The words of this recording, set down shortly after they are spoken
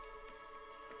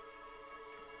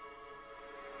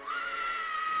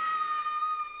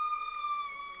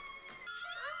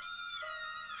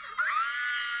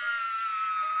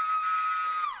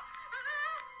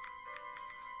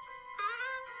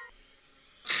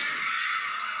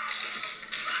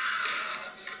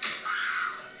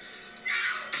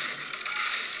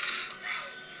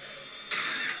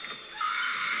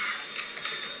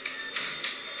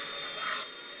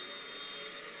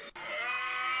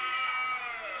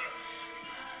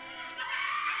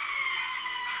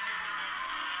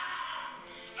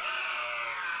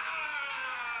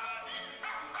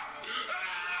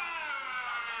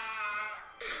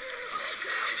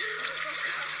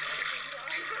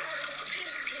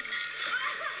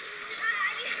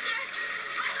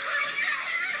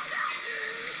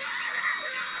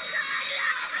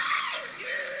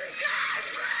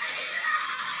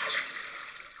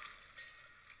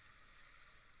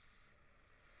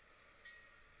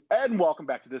And welcome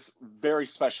back to this very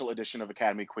special edition of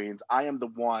Academy Queens. I am the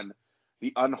one,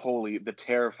 the unholy, the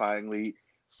terrifyingly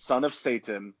son of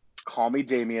Satan. Call me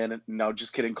Damien. No,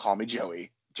 just kidding. Call me Joey.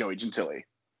 Joey Gentili.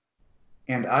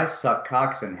 And I suck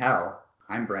cocks in hell.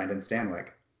 I'm Brandon Stanwyck.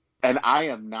 And I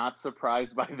am not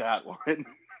surprised by that one.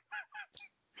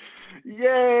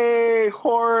 Yay!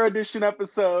 Horror edition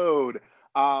episode.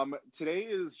 Today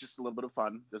is just a little bit of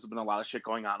fun. There's been a lot of shit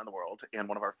going on in the world, and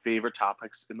one of our favorite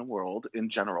topics in the world in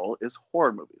general is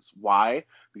horror movies. Why?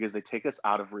 Because they take us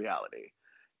out of reality.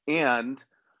 And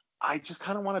I just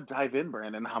kind of want to dive in,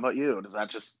 Brandon. How about you? Does that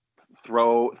just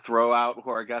throw out who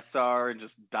our guests are and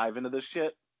just dive into this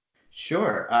shit?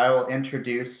 Sure, I will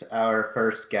introduce our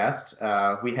first guest.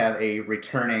 We have a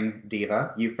returning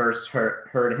diva. You first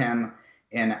heard him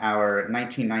in our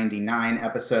 1999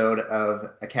 episode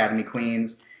of Academy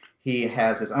Queens. He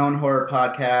has his own horror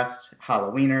podcast,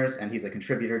 Halloweeners, and he's a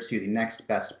contributor to the Next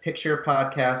Best Picture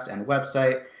podcast and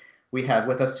website. We have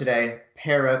with us today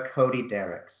Para Cody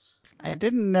Derricks. I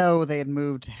didn't know they had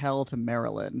moved hell to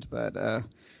Maryland, but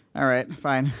all right,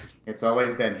 fine. It's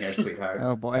always been here, sweetheart.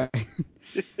 Oh boy.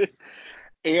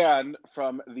 And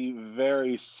from the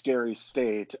very scary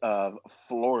state of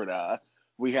Florida,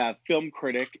 we have film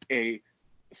critic, a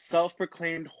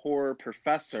self-proclaimed horror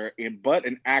professor, but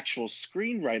an actual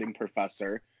screenwriting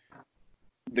professor,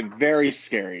 the very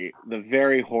scary, the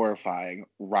very horrifying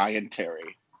Ryan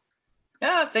Terry.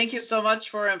 Yeah, thank you so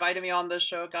much for inviting me on this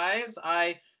show, guys.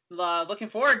 I'm looking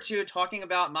forward to talking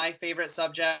about my favorite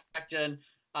subject and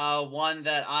one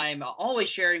that I'm always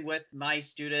sharing with my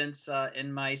students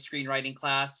in my screenwriting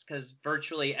class, because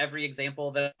virtually every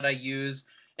example that I use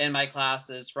in my class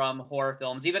is from horror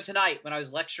films. Even tonight, when I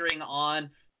was lecturing on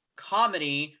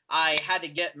comedy, I had to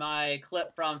get my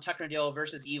clip from Tucker and Dale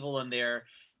versus Evil in there.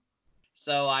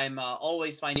 So I'm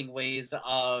always finding ways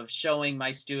of showing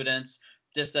my students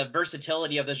just the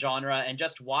versatility of the genre and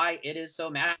just why it is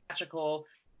so magical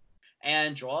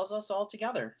and draws us all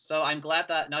together. So I'm glad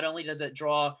that not only does it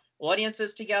draw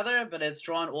audiences together, but it's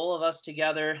drawn all of us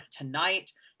together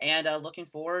tonight, and looking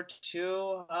forward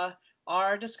to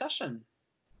our discussion.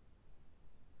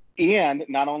 And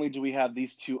not only do we have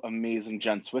these two amazing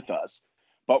gents with us,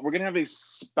 but we're going to have a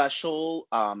special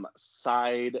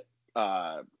side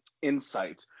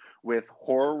insight with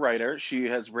horror writer. She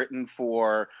has written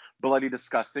for Bloody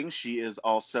Disgusting. She is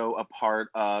also a part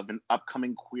of an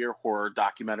upcoming queer horror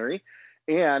documentary.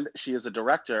 And she is a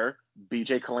director,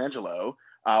 BJ Colangelo,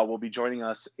 will be joining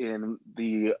us in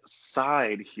the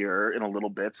side here in a little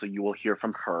bit. So you will hear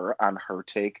from her on her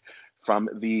take from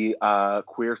the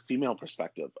queer female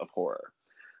perspective of horror.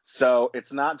 So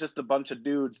it's not just a bunch of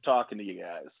dudes talking to you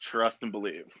guys. Trust and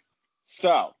believe.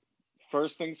 So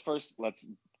first things first, let's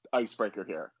icebreaker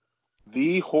here.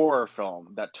 The horror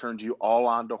film that turned you all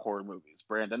on to horror movies.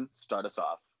 Brandon, start us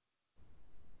off.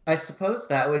 I suppose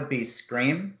that would be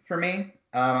Scream for me.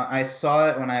 I saw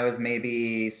it when I was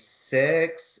maybe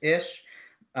 6-ish.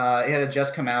 It had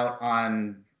just come out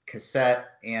on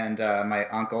cassette, and my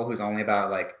uncle, who's only about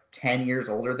like 10 years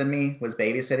older than me, was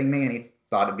babysitting me, and he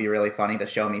thought it'd be really funny to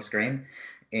show me Scream.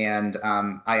 And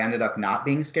I ended up not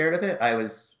being scared of it. I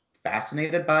was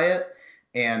fascinated by it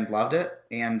and loved it.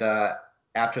 And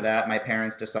after that, my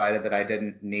parents decided that I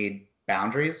didn't need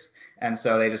boundaries, and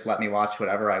so they just let me watch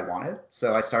whatever I wanted.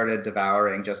 So I started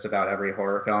devouring just about every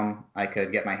horror film I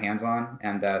could get my hands on,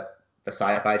 and that the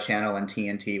Sci-Fi Channel and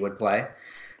TNT would play.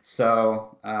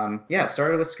 So yeah, it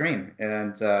started with Scream,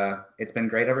 and it's been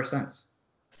great ever since.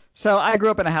 So I grew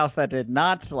up in a house that did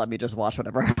not let me just watch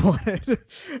whatever I wanted.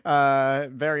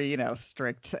 Very,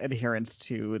 strict adherence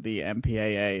to the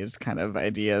MPAA's kind of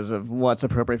ideas of what's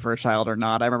appropriate for a child or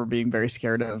not. I remember being very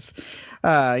scared of,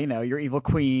 your evil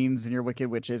queens and your wicked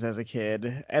witches as a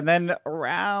kid. And then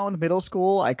around middle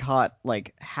school, I caught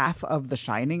like half of The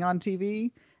Shining on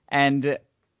TV, and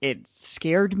it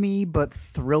scared me but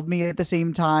thrilled me at the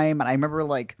same time. And I remember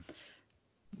like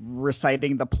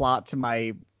reciting the plot to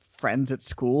my friends at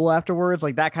school afterwards,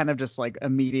 like that kind of just like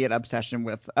immediate obsession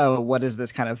with, oh, what is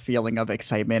this kind of feeling of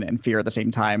excitement and fear at the same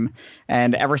time.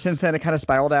 And ever since then, it kind of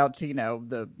spiraled out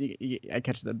to, I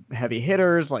catch the heavy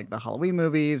hitters like the Halloween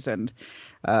movies and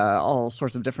all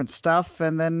sorts of different stuff.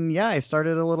 And then, yeah, I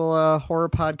started a little horror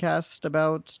podcast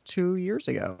about 2 years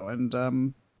ago,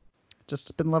 and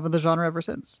just been loving the genre ever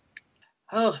since.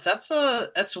 Oh, that's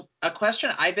a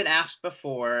question I've been asked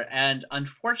before, and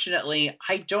unfortunately,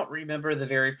 I don't remember the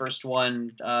very first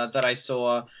one that I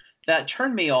saw that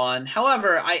turned me on.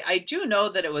 However, I do know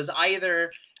that it was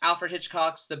either Alfred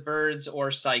Hitchcock's The Birds or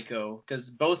Psycho, because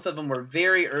both of them were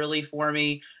very early for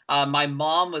me. My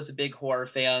mom was a big horror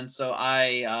fan, so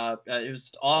it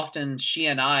was often she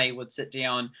and I would sit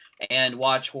down and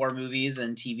watch horror movies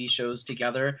and TV shows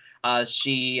together.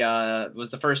 She was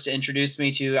the first to introduce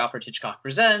me to Alfred Hitchcock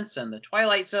Presents and The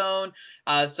Twilight Zone.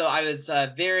 So I was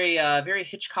very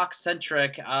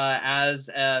Hitchcock-centric as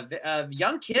a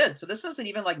young kid. So this isn't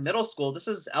even like middle school. This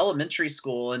is elementary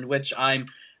school, in which I'm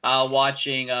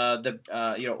watching all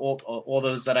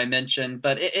those that I mentioned.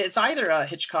 But it's either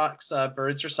Hitchcock's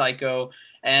Birds or Psycho,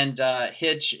 and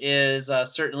Hitch is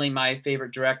certainly my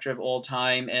favorite director of all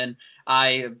time. And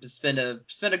I spent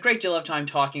a great deal of time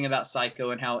talking about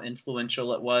Psycho and how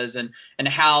influential it was, and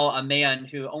how a man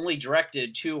who only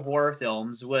directed 2 horror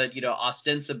films would,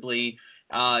 ostensibly,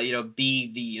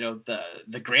 be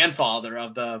the grandfather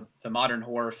of the modern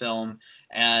horror film.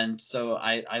 And so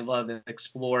I love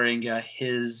exploring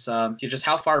his just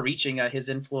how far-reaching his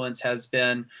influence has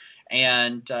been.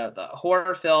 And the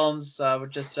horror films were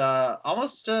just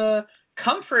almost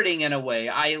comforting in a way.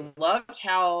 I loved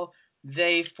how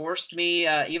they forced me,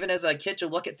 even as a kid, to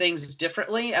look at things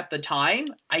differently. At the time,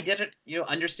 I didn't,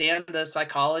 understand the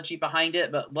psychology behind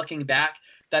it, but looking back,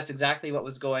 that's exactly what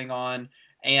was going on,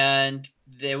 and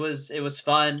it was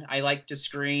fun. I liked to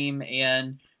scream,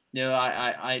 and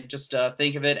I just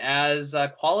think of it as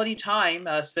quality time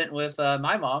spent with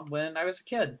my mom when I was a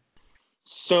kid.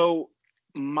 So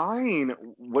mine,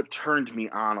 what turned me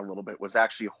on a little bit was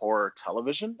actually horror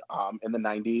television. In the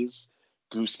 90s,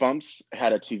 Goosebumps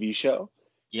had a TV show,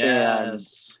 and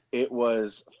Yes. it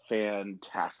was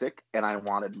fantastic, and I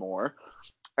wanted more.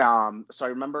 So I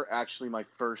remember actually my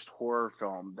first horror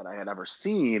film that I had ever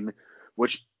seen,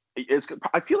 which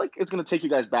I feel like it's going to take you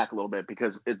guys back a little bit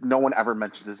because no one ever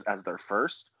mentions this as their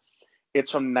first.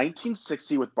 It's from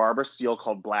 1960 with Barbara Steele,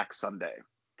 called Black Sunday.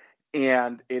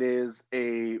 And it is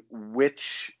a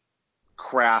witchcraft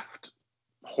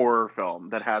horror film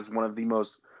that has one of the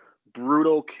most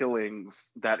brutal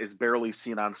killings that is barely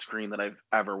seen on screen that I've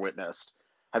ever witnessed.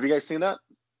 Have you guys seen that?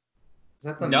 Is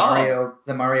that No.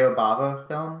 The Mario Bava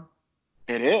film?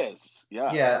 It is,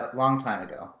 yes. Yeah, a long time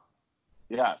ago.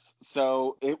 Yes.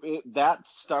 So that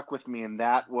stuck with me, and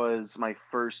that was my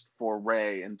first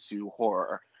foray into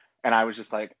horror. And I was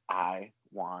just like, I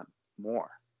want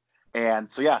more.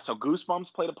 And so yeah, so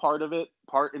Goosebumps played a part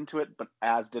into it, but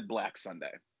as did Black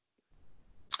Sunday.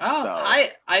 Oh, So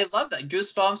I love that.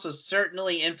 Goosebumps was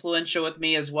certainly influential with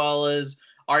me, as well as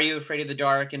Are You Afraid of the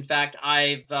Dark? In fact,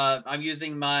 I'm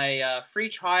using my free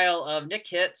trial of Nick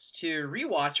Hits to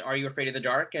rewatch Are You Afraid of the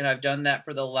Dark, and I've done that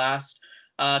for the last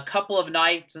couple of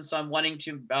nights, and so I'm wanting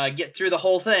to get through the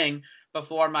whole thing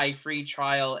before my free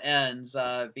trial ends,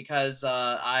 because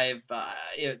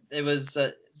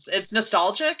it's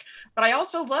nostalgic, but I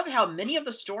also love how many of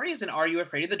the stories in Are You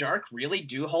Afraid of the Dark really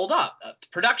do hold up. The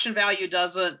production value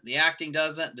doesn't, the acting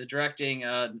doesn't, the directing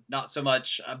not so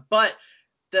much, but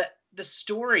the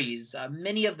stories,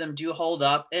 many of them do hold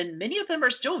up, and many of them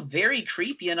are still very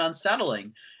creepy and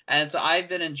unsettling. And so I've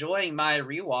been enjoying my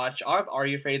rewatch of Are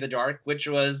You Afraid of the Dark, which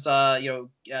was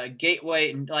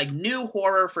gateway, like, new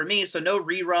horror for me. So no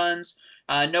reruns,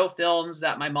 no films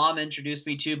that my mom introduced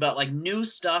me to, but like new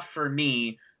stuff for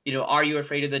me. Are You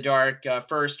Afraid of the Dark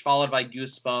first, followed by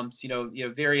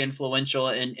Goosebumps. Very influential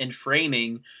in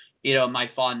framing my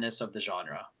fondness of the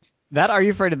genre. That Are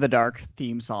You Afraid of the Dark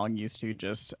theme song used to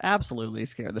just absolutely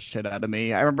scare the shit out of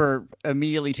me. I remember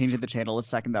immediately changing the channel the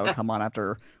second that would come on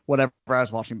after whatever I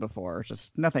was watching before.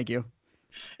 Just, no thank you.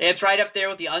 It's right up there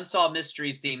with the Unsolved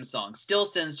Mysteries theme song. Still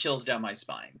sends chills down my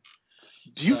spine.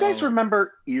 do you guys So,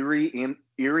 remember Erie,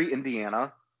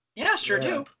 Indiana? yeah, sure Yeah.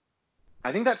 do.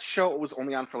 I think that show was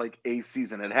only on for like a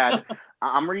season. It had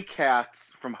Omri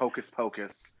Katz from Hocus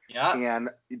Pocus Yeah. and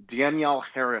Danielle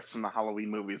Harris from the Halloween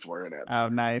movies were in it. Oh,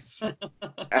 nice.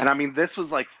 And I mean, this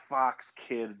was like Fox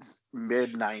Kids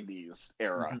mid 90s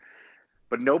era.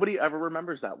 But nobody ever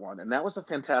remembers that one. And that was a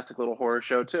fantastic little horror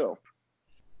show, too.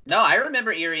 No, I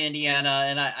remember Erie, Indiana,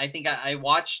 and I think I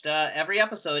watched every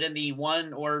episode in the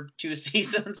 1 or 2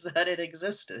 seasons that it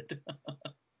existed.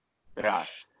 Yeah.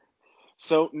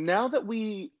 So now that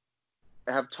we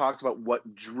have talked about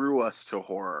what drew us to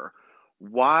horror,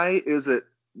 why is it,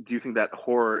 do you think, that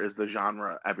horror is the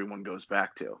genre everyone goes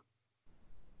back to?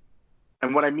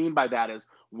 And what I mean by that is,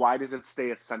 why does it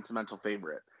stay a sentimental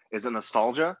favorite? Is it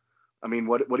nostalgia? I mean,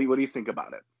 what do you think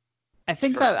about it? I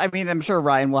think I'm sure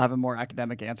Ryan will have a more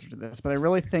academic answer to this, but I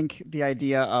really think the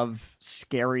idea of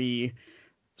scary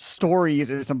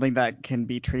stories is something that can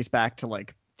be traced back to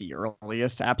like the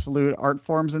earliest absolute art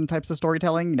forms and types of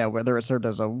storytelling, whether it served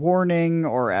as a warning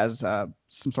or as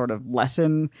some sort of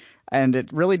lesson. And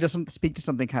it really doesn't speak to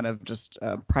something kind of just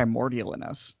primordial in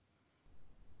us.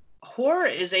 Horror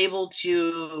is able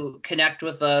to connect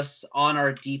with us on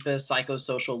our deepest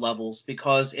psychosocial levels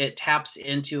because it taps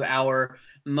into our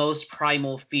most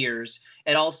primal fears.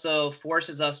 It also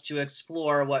forces us to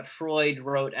explore what Freud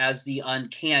wrote as the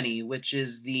uncanny, which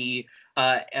is the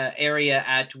area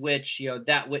at which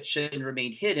that which should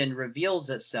remain hidden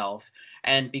reveals itself.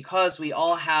 And because we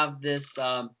all have this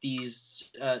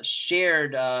these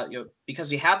shared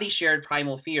because we have these shared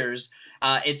primal fears,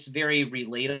 it's very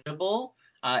relatable.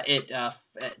 It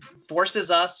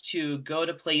forces us to go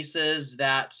to places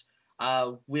that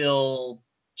will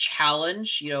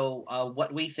challenge,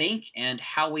 what we think and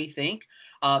how we think.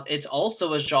 It's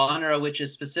also a genre which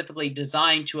is specifically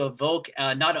designed to evoke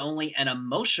not only an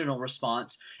emotional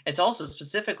response, it's also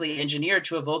specifically engineered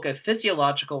to evoke a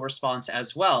physiological response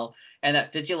as well. And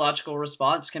that physiological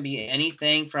response can be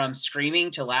anything from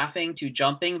screaming to laughing to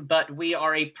jumping, but we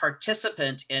are a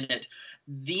participant in it.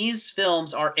 These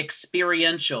films are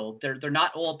experiential. They're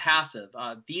not all passive.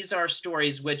 These are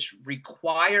stories which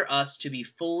require us to be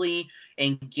fully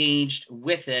engaged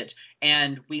with it,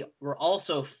 and we're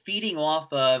also feeding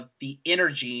off of the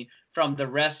energy from the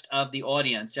rest of the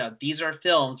audience. These are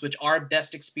films which are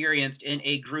best experienced in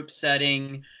a group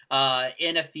setting,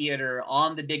 in a theater,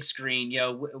 on the big screen,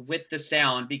 with the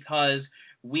sound, because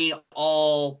we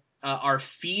all are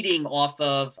feeding off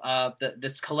of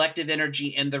this collective energy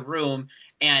in the room,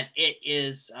 and it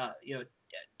is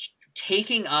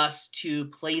taking us to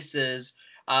places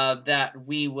that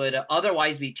we would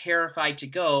otherwise be terrified to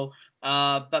go,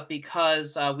 but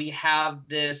because we have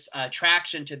this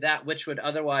attraction to that which would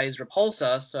otherwise repulse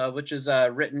us, which is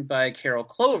written by Carol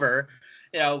Clover,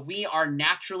 we are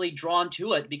naturally drawn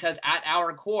to it because at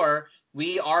our core,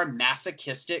 we are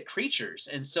masochistic creatures.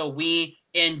 And so we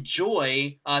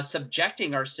enjoy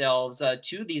subjecting ourselves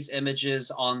to these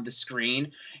images on the screen.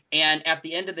 And at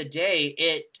the end of the day,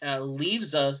 it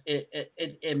leaves us,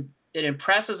 it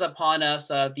impresses upon us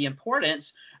the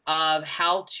importance of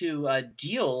how to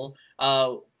deal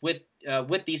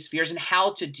with these fears and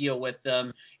how to deal with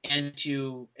them, and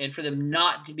for them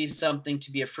not to be something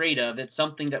to be afraid of. It's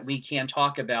something that we can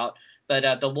talk about.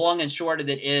 But the long and short of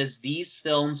it is these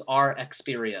films are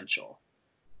experiential.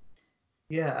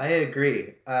 Yeah, I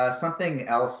agree. Something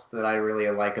else that I really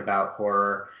like about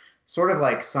horror, sort of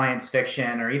like science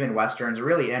fiction or even westerns, or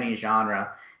really any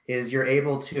genre, is you're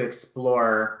able to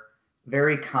explore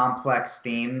very complex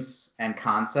themes and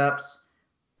concepts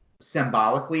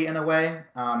symbolically in a way.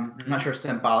 I'm not sure if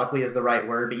symbolically is the right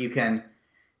word, but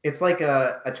it's like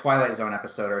a Twilight Zone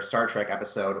episode or a Star Trek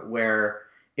episode where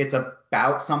it's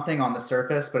about something on the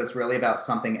surface, but it's really about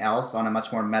something else on a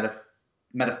much more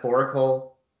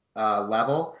metaphorical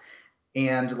level.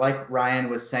 And like Ryan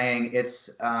was saying, it's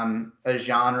a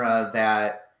genre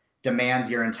that demands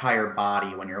your entire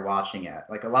body when you're watching it.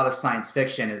 Like a lot of science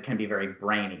fiction, it can be very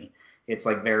brainy. It's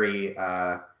like very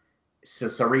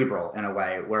cerebral in a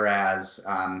way, whereas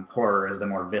horror is the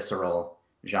more visceral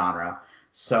genre.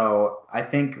 So I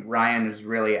think Ryan is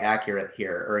really accurate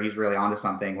here, or he's really onto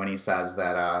something when he says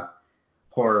that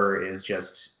horror is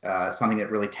just something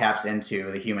that really taps into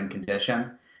the human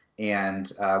condition,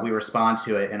 and we respond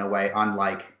to it in a way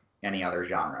unlike any other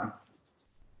genre.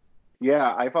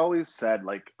 Yeah, I've always said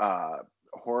like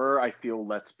horror I feel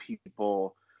lets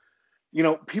people,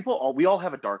 we all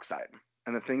have a dark side.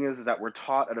 And the thing is that we're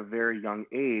taught at a very young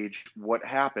age what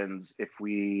happens if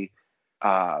we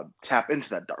tap into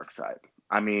that dark side.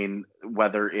 I mean,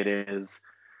 whether it is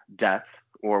death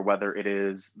or whether it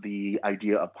is the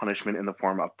idea of punishment in the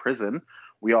form of prison,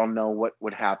 we all know what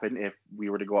would happen if we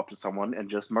were to go up to someone and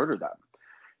just murder them.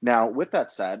 Now, with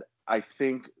that said, I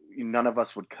think none of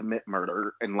us would commit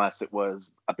murder unless it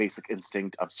was a basic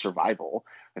instinct of survival.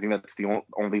 I think that's the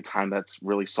only time that's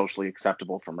really socially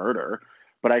acceptable for murder.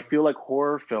 But I feel like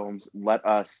horror films let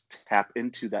us tap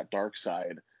into that dark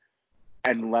side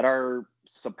and let our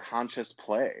subconscious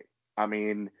play. I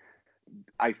mean,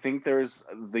 I think there's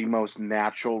the most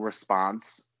natural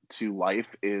response to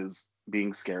life is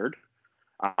being scared.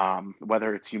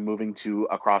 Whether it's you moving to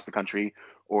across the country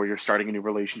or you're starting a new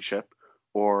relationship,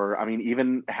 or I mean,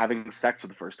 even having sex for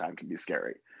the first time can be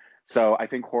scary. So I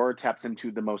think horror taps into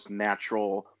the most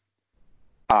natural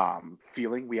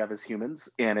feeling we have as humans,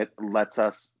 and it lets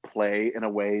us play in a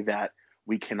way that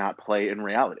we cannot play in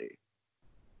reality.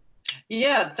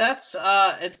 Yeah, that's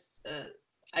it's.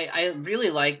 I really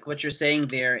like what you're saying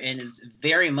there, and is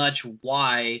very much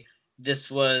why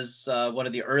this was one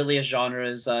of the earliest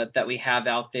genres that we have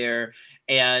out there,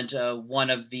 and one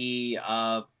of the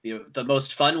the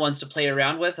most fun ones to play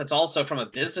around with. It's also, from a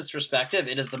business perspective,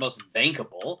 it is the most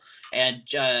bankable. And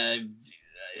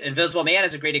Invisible Man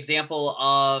is a great example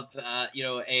of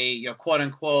a quote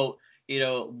unquote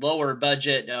lower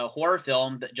budget horror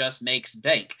film that just makes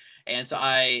bank. And so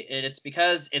it's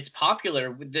because it's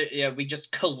popular. We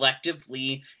just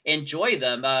collectively enjoy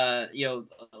them.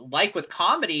 Like with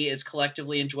comedy is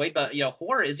collectively enjoyed, but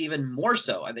horror is even more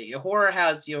so. I think horror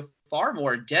has far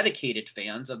more dedicated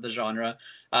fans of the genre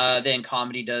than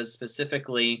comedy does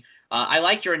specifically. I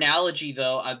like your analogy,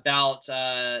 though, about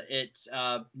it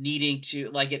needing to,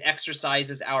 like, it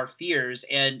exercises our fears,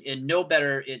 and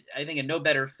I think in no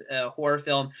better horror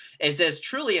film is as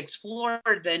truly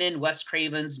explored than in Wes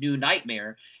Craven's New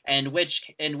Nightmare, in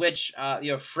which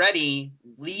Freddy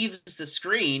leaves the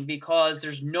screen because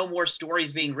there's no more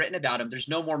stories being written about him. There's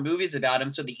no more movies about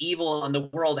him, so the evil in the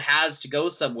world has to go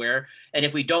somewhere, and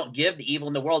if we don't give the evil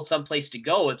in the world someplace to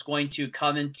go, it's going to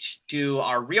come into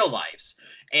our real lives.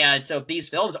 And so these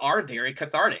films are very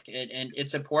cathartic, and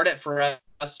it's important for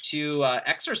us to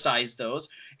exercise those,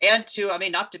 and to, I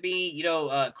mean, not to be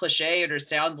cliche or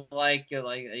sound like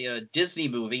a Disney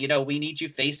movie. We need to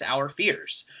face our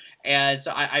fears, and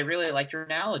so I really like your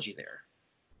analogy there.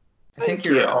 I think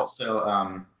you're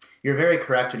also you're very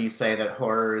correct when you say that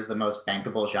horror is the most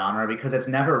bankable genre, because it's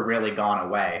never really gone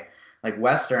away. Like,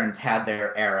 Westerns had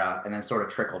their era and then sort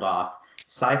of trickled off.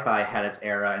 Sci-fi had its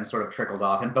era and sort of trickled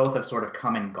off, and both have sort of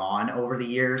come and gone over the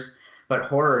years, but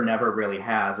horror never really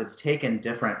has. It's taken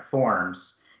different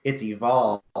forms. It's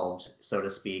evolved, so to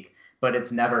speak, but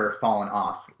it's never fallen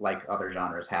off like other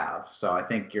genres have. So I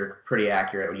think you're pretty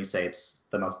accurate when you say it's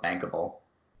the most bankable.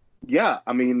 Yeah,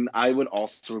 I mean, I would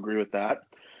also agree with that.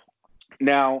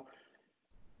 Now,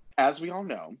 as we all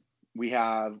know, we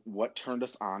have what turned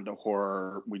us on to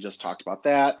horror. We just talked about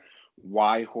that.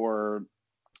 Why horror?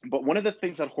 But one of the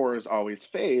things that horror has always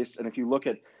faced, and if you look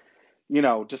at,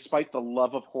 despite the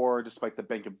love of horror, despite the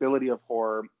bankability of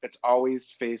horror, it's always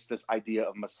faced this idea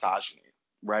of misogyny,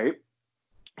 right?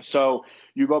 So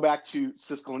you go back to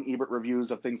Siskel and Ebert reviews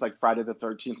of things like Friday the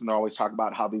 13th, and they're always talking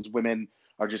about how these women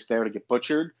are just there to get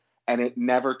butchered. And it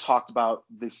never talked about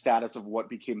the status of what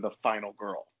became the final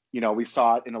girl. We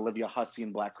saw it in Olivia Hussey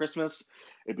in Black Christmas.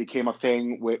 It became a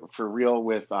thing for real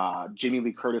with Jamie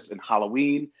Lee Curtis in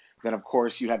Halloween. Then, of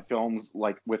course, you had films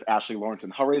like with Ashley Lawrence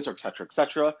and Hellraiser, et cetera, et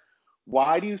cetera.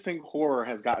 Why do you think horror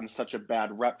has gotten such a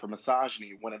bad rep for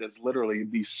misogyny when it is literally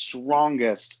the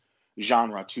strongest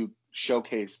genre to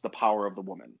showcase the power of the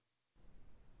woman?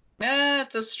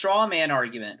 It's a straw man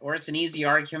argument, or it's an easy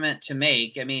argument to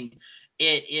make. I mean,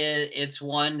 it's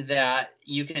one that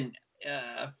you can,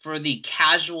 for the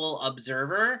casual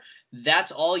observer,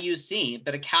 that's all you see.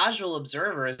 But a casual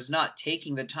observer is not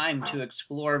taking the time to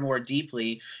explore more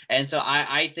deeply, and so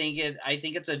I think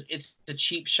it's a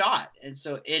cheap shot, and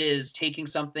so it is taking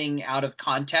something out of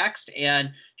context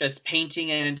and just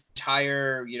painting an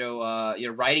entire,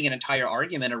 writing an entire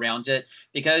argument around it.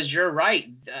 Because you're right,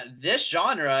 this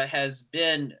genre has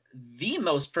been the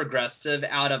most progressive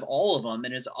out of all of them,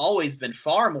 and has always been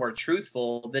far more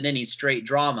truthful than any straight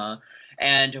drama.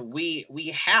 And we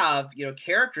have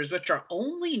characters which are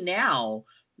only now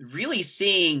really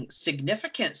seeing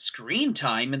significant screen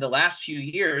time in the last few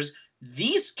years.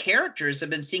 These characters have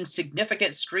been seeing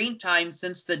significant screen time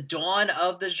since the dawn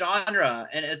of the genre,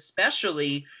 and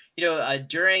especially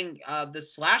during the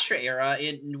slasher era,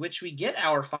 in which we get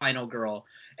our final girl.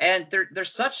 And they're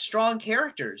such strong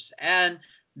characters, and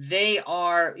they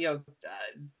are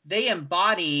they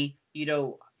embody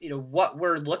what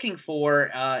we're looking for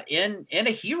in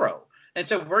a hero. And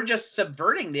so we're just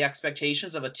subverting the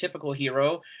expectations of a typical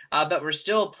hero, but we're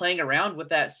still playing around with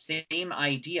that same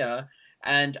idea.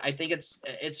 And I think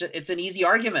it's an easy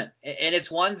argument, and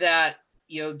it's one that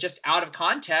just out of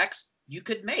context you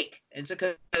could make. And so,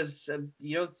 because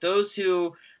those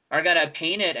who are gonna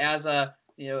paint it as a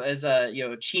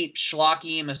cheap,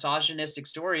 schlocky, misogynistic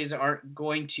stories aren't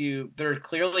going to. They're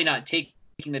clearly not taking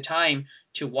the time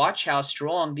to watch how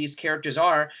strong these characters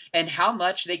are and how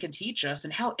much they can teach us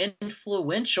and how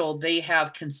influential they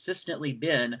have consistently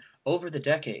been over the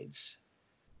decades.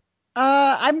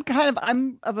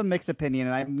 I'm of a mixed opinion,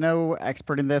 and I'm no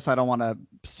expert in this, so I don't want to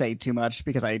say too much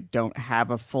because I don't have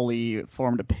a fully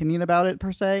formed opinion about it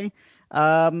per se.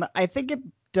 I think it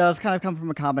does kind of come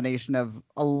from a combination of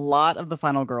a lot of the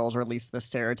final girls, or at least the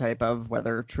stereotype of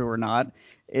whether true or not,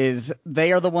 is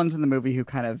they are the ones in the movie who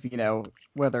kind of,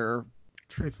 whether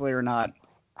truthfully or not,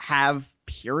 have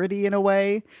purity in a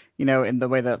way, in the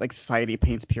way that like society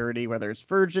paints purity, whether it's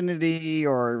virginity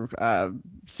or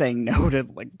saying no to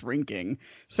like drinking.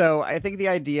 So I think the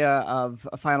idea of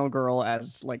a final girl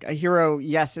as like a hero,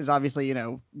 yes, is obviously,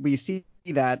 we see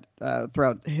that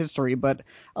throughout history, but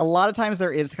a lot of times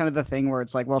there is kind of the thing where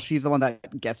it's like, well, she's the one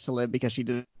that gets to live because she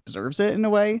deserves it in a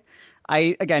way.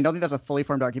 I, again, don't think that's a fully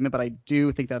formed argument, but I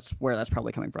do think that's where that's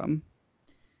probably coming from.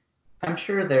 I'm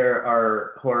sure there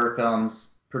are horror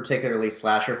films, particularly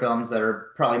slasher films, that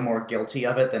are probably more guilty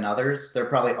of it than others. There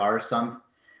probably are some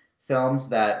films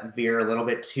that veer a little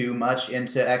bit too much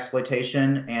into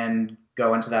exploitation and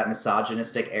go into that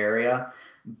misogynistic area.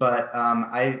 But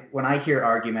when I hear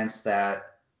arguments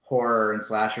that horror and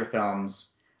slasher films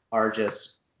are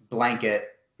just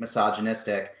blanket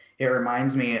misogynistic, it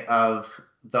reminds me of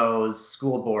those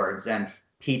school boards and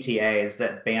PTAs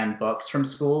that ban books from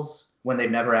schools when they've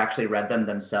never actually read them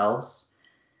themselves.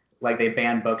 Like they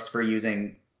ban books for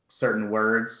using certain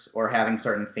words or having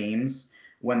certain themes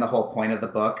when the whole point of the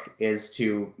book is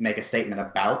to make a statement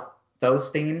about those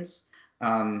themes.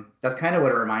 That's kind of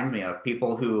what it reminds me of.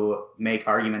 People who make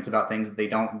arguments about things that they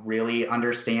don't really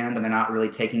understand and they're not really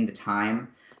taking the time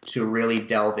to really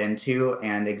delve into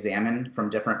and examine from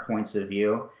different points of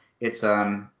view. It's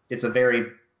a very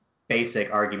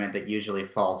basic argument that usually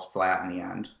falls flat in the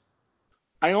end.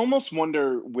 I almost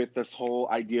wonder with this whole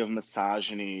idea of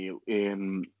misogyny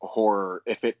in horror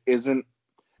if it isn't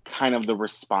kind of the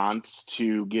response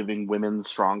to giving women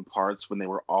strong parts when they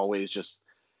were always just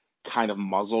kind of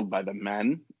muzzled by the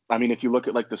men. I mean, if you look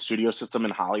at like the studio system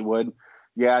in Hollywood,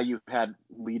 yeah, you had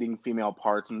leading female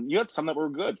parts and you had some that were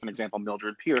good. For example,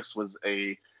 Mildred Pierce was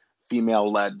a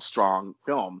female-led strong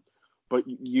film. But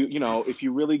if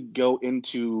you really go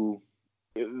into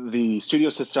the studio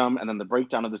system and then the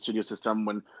breakdown of the studio system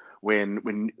when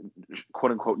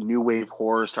quote unquote new wave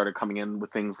horror started coming in with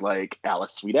things like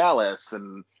Alice Sweet Alice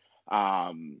and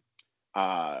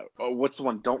what's the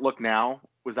one, Don't Look Now,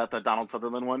 was that the Donald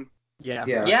Sutherland one? Yeah.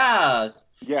 Yeah.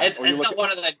 Yeah, It's got one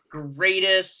of the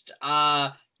greatest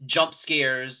jump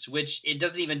scares, which it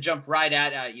doesn't even jump right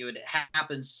at you. It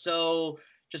happens so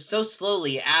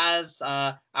slowly as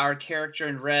our character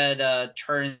in red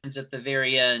turns at the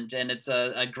very end, and it's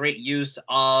a great use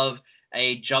of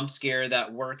a jump scare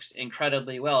that works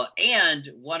incredibly well, and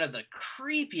one of the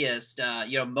creepiest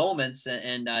moments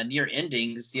and near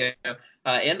endings in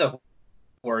the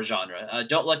horror genre.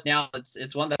 Don't Look Now.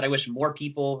 It's one that I wish more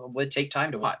people would take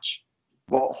time to watch.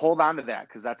 Well, hold on to that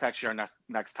because that's actually our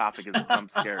next topic is jump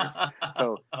scares.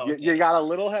 So Okay. you got a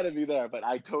little ahead of me there, but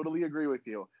I totally agree with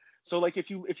you. So like if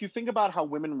you think about how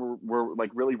women were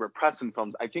like really repressed in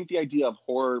films, I think the idea of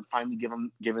horror finally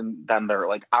given them their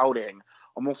like outing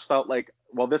almost felt like,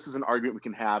 well, this is an argument we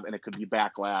can have and it could be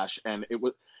backlash, and it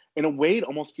was in a way it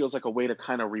almost feels like a way to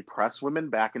kind of repress women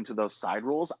back into those side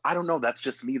roles. I don't know, that's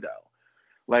just me though.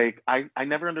 Like I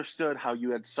never understood how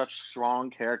you had such strong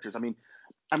characters.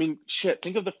 I mean, shit,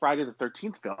 think of the Friday the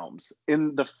 13th films.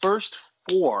 In the first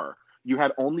four, you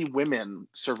had only women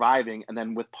surviving, and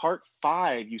then with part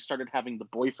five, you started having the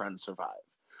boyfriend survive.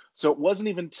 So it wasn't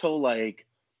even till like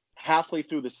halfway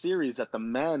through the series that the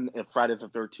men of Friday the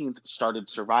 13th started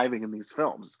surviving in these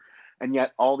films. And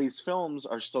yet all these films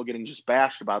are still getting just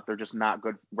bashed about. They're just not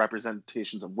good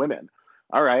representations of women.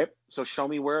 All right, so show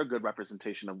me where a good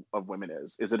representation of women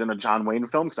is. Is it in a John Wayne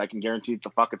film? Because I can guarantee the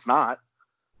fuck it's not.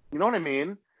 You know what I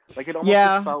mean? Like it almost just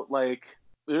Yeah, felt like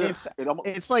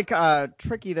it's like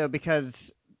tricky though,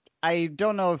 because I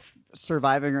don't know if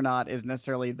surviving or not is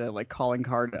necessarily the like calling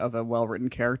card of a well-written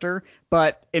character,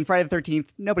 but in Friday the 13th,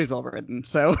 nobody's well-written,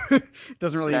 so it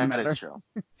doesn't really even that matter. is true.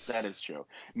 That is true.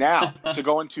 Now, to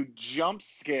go into jump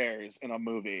scares in a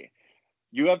movie,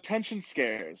 you have tension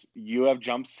scares, you have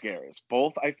jump scares.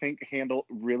 Both I think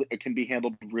can be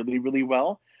handled really, really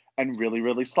well and really,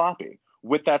 really sloppy.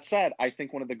 With that said, I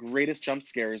think one of the greatest jump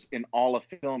scares in all of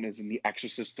film is in The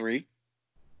Exorcist 3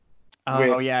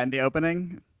 Oh with yeah, in the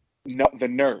opening, the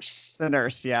nurse. the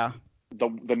nurse, yeah.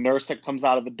 The nurse that comes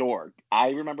out of the door. I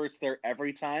remember it's there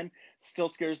every time. Still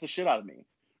scares the shit out of me.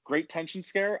 Great tension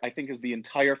scare, I think, is the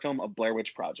entire film of Blair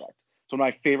Witch Project. It's one of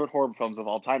my favorite horror films of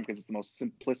all time because it's the most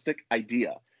simplistic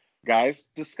idea. Guys,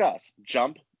 discuss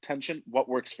jump, tension, what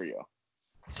works for you?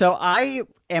 So I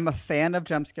am a fan of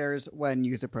jump scares when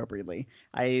used appropriately.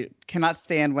 I cannot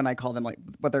stand when I call them like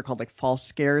what they're called like false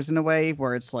scares in a way,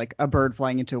 where it's like a bird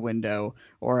flying into a window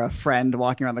or a friend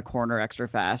walking around the corner extra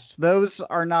fast. Those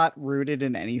are not rooted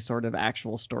in any sort of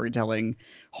actual storytelling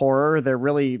horror. They're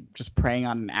really just preying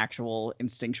on an actual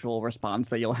instinctual response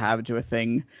that you'll have to a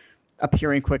thing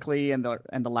appearing quickly and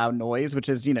the loud noise, which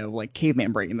is, like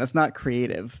caveman brain. That's not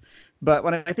creative. But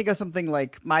when I think of something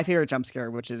like my favorite jump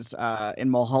scare, which is in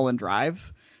Mulholland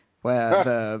Drive, where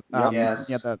the Yep. Yes.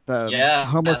 the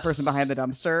homeless person behind the Yes.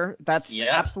 dumpster, that's Yep.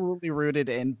 absolutely rooted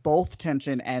in both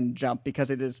tension and jump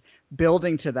because it is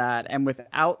building to that, and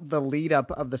without the lead up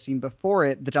of the scene before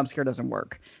it, the jump scare doesn't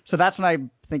work. So that's when I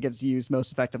think it's used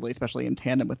most effectively, especially in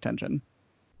tandem with tension.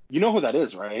 You know who that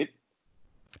is, right?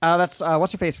 That's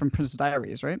what's her face from Princess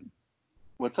Diaries, right?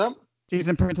 What's up? She's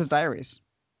in Princess Diaries.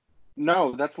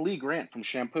 No, that's Lee Grant from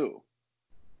Shampoo.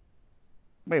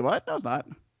 Wait, what? No, it's not.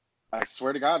 I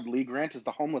swear to God, Lee Grant is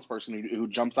the homeless person who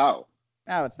jumps out.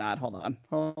 No, it's not. Hold on.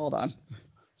 Hold on.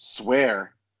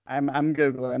 Swear. I'm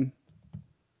googling.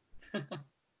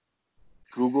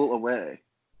 Google away.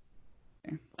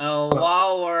 Oh,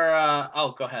 while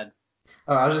we're go ahead.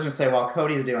 Oh, I was just gonna say while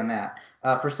Cody's doing that,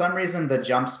 for some reason the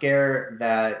jump scare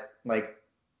that like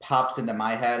pops into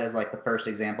my head as like the first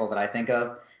example that I think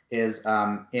of is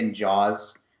in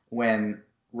Jaws when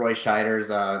Roy Scheider's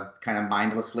kind of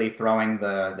mindlessly throwing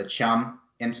the chum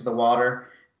into the water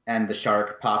and the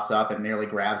shark pops up and nearly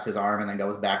grabs his arm and then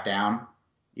goes back down.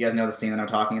 You guys know the scene that I'm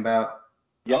talking about?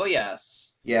 Yep. Oh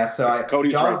yes. Yeah, so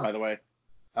Cody's right, Jaws. by the way.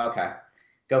 Okay,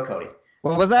 go Cody.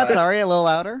 What was that? Uh, Sorry, a little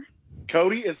louder.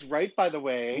 Cody is right, by the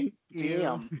way. Thank you.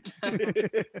 Damn.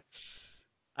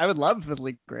 I would love the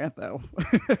Lee Grant though.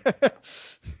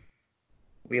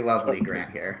 We love Lee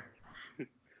Grant here.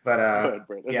 But Good,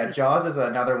 Brandon. yeah, Jaws is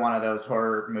another one of those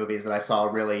horror movies that I saw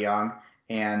really young,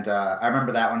 and I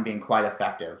remember that one being quite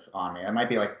effective on me. It might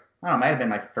be like, I don't know, it might have been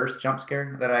my first jump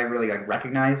scare that I really like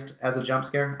recognized as a jump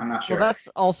scare. I'm not Well, sure. that's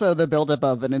also the buildup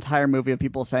of an entire movie of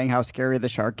people saying how scary the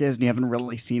shark is, and you haven't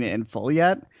really seen it in full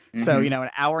yet. So, Mhm. an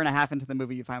hour and a half into the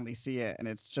movie, you finally see it, and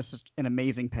it's just an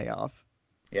amazing payoff.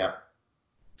 Yeah.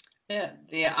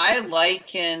 Yeah, I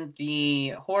liken the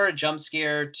horror jump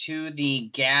scare to the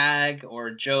gag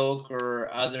or joke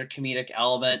or other comedic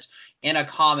element in a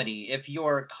comedy. If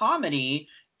your comedy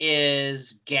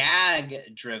is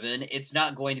gag driven, it's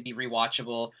not going to be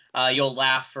rewatchable. You'll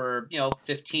laugh for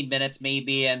 15 minutes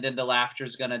maybe, and then the laughter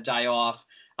is going to die off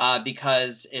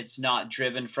because it's not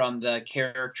driven from the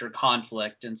character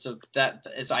conflict. And so that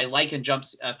is, I liken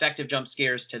effective jump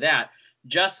scares to that.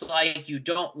 Just like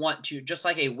just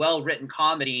like a well-written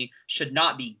comedy should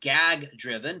not be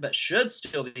gag-driven, but should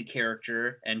still be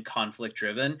character and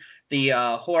conflict-driven, the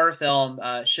horror film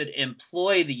should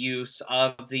employ the use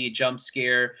of the jump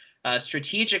scare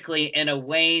strategically in a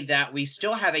way that we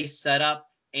still have a setup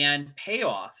and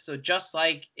payoff. So just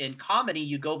like in comedy,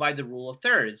 you go by the rule of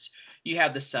thirds. You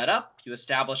have the setup, you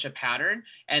establish a pattern,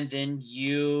 and then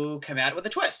you come out with a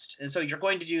twist. And so you're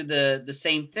going to do the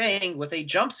same thing with a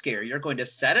jump scare. You're going to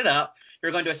set it up,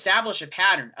 you're going to establish a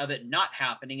pattern of it not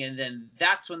happening, and then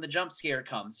that's when the jump scare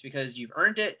comes because you've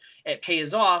earned it, it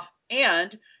pays off,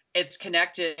 and it's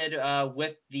connected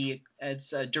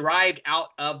it's derived out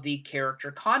of the character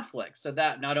conflict. So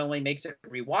that not only makes it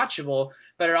rewatchable,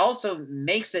 but it also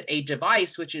makes it a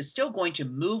device which is still going to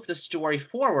move the story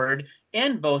forward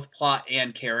in both plot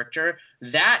and character.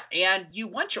 And you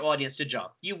want your audience to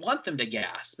jump, you want them to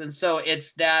gasp, and so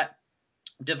it's that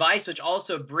device which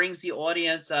also brings the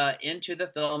audience into the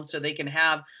film so they can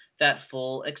have that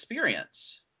full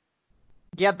experience.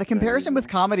 Yeah, the comparison with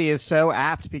comedy is so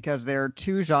apt because there are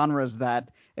two genres that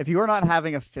if you are not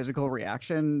having a physical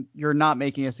reaction, you're not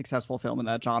making a successful film in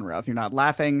that genre if you're not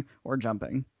laughing or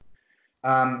jumping.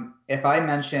 If I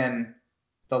mention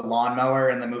the lawnmower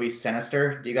in the movie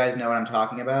Sinister, do you guys know what I'm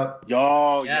talking about?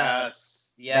 Yo, yes.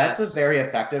 That's a very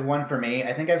effective one for me.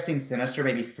 I think I've seen Sinister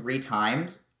maybe 3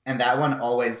 times, and that one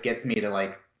always gets me to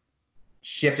like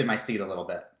shift in my seat a little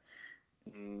bit.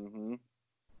 Mm-hmm.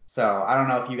 So I don't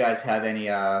know if you guys have any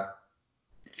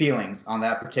feelings on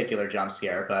that particular jump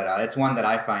scare, but it's one that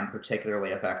I find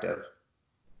particularly effective.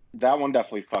 That one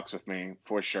definitely fucks with me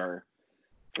for sure.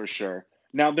 For sure.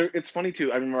 Now it's funny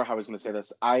too. I remember how I was going to say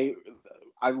this. I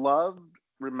love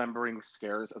remembering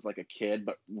scares as like a kid,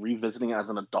 but revisiting it as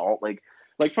an adult. Like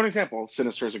for example,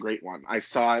 Sinister is a great one. I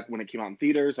saw it when it came out in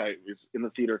theaters. I was in the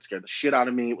theater. It scared the shit out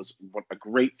of me. It was a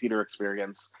great theater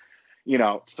experience. It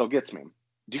still gets me.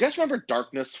 Do you guys remember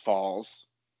Darkness Falls?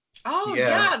 Oh Yeah.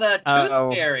 yeah, the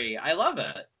Tooth Fairy. I love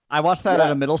it. I watched that at a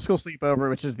Yes. middle school sleepover,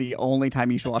 which is the only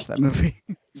time you should watch that movie.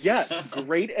 Yes,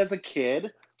 great as a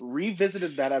kid.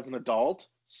 Revisited that as an adult.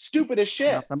 Stupid as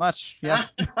shit. Not so much. Yeah.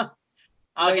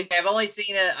 Okay, I've only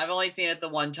seen it the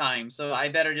one time, so I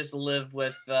better just live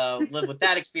with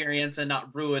that experience and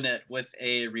not ruin it with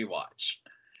a rewatch.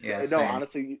 Yeah, No, same.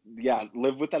 honestly, yeah,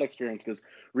 live with that experience because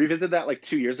revisited that like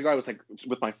 2 years ago. I was like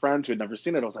with my friends who had never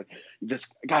seen it. I was like,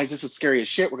 this is scary as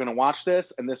shit. We're gonna watch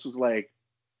this, and this was like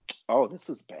Oh, this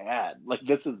is bad. Like,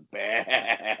 this is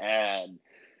bad.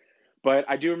 But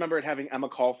I do remember it having Emma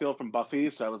Caulfield from Buffy,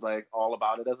 so I was like all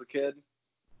about it as a kid.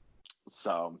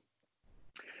 So,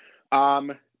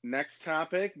 next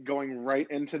topic, going right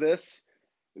into this,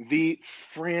 the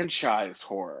franchise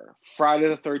horror. Friday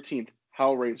the 13th,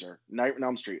 Hellraiser, Night on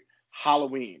Elm Street,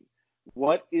 Halloween.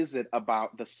 What is it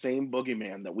about the same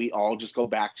boogeyman that we all just go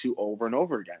back to over and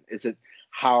over again? Is it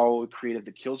how creative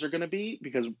the kills are going to be?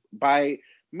 Because by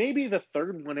maybe the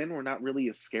third one in, we're not really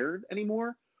as scared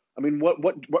anymore. I mean,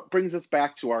 what brings us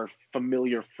back to our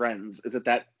familiar friends? Is it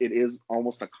that it is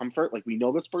almost a comfort, like we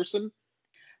know this person?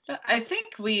 I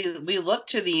think we look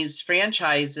to these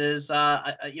franchises,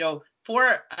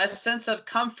 for a sense of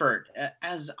comfort,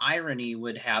 as irony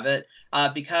would have it,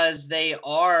 because they're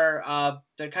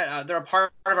a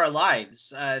part of our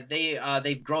lives.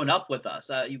 They've grown up with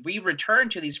us. We return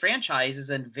to these franchises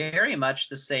in very much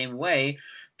the same way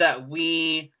that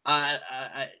we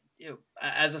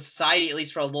as a society, at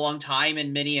least for a long time,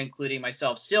 and many, including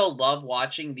myself, still love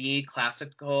watching the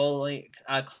classically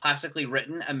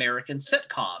written American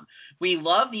sitcom. We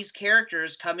love these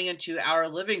characters coming into our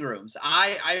living rooms.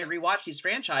 I rewatch these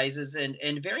franchises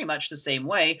in very much the same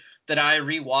way that I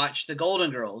rewatch The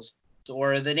Golden Girls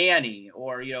or The Nanny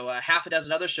or a half a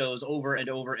dozen other shows over and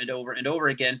over and over and over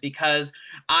again, because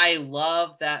I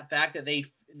love that fact that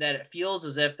it feels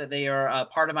as if that they are a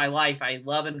part of my life. I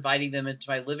love inviting them into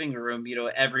my living room,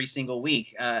 every single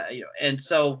week. And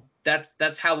so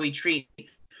that's how we treat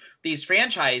these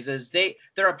franchises.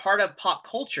 They're a part of pop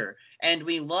culture, and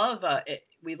we love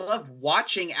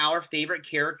watching our favorite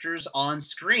characters on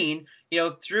screen,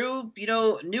 through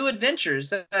new adventures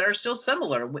that are still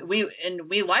similar.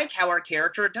 We like how our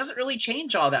character doesn't really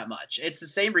change all that much. It's the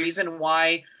same reason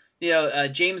why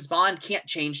James Bond can't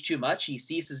change too much. He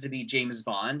ceases to be James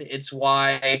Bond. It's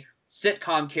why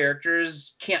sitcom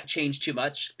characters can't change too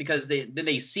much, because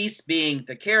they cease being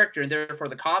the character, and therefore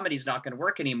the comedy's not going to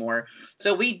work anymore.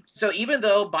 So even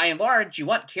though by and large you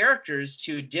want characters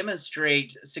to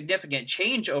demonstrate significant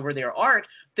change over their art,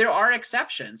 there are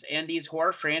exceptions, and these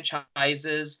horror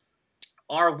franchises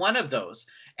are one of those.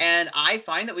 And I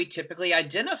find that we typically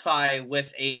identify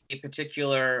with a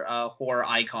particular horror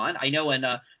icon. I know in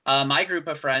my group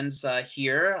of friends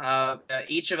here,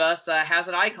 each of us has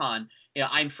an icon.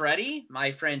 I'm Freddy. My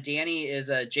friend Danny is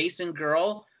a Jason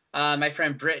girl. My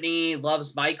friend Brittany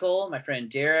loves Michael. My friend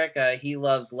Derek, he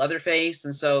loves Leatherface.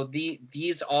 And so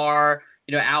these are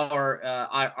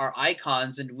our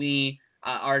icons, and we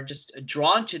are just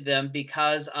drawn to them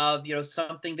because of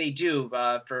something they do.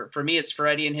 For me, it's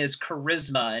Freddie and his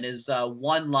charisma and his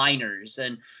one-liners,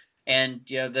 and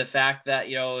the fact that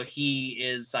he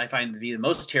is, I find, to be the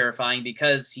most terrifying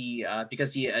because he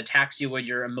attacks you when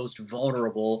you're most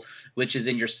vulnerable, which is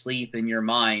in your sleep, in your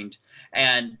mind.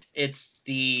 And it's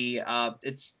the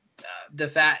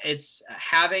fact it's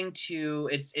having to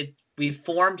it's it we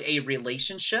formed a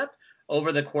relationship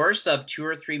over the course of two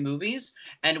or three movies,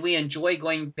 and we enjoy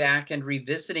going back and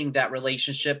revisiting that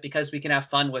relationship because we can have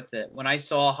fun with it. When I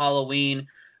saw Halloween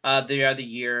the other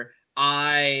year,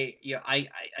 I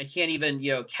can't even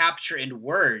capture in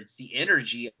words the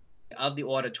energy of the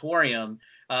auditorium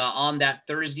on that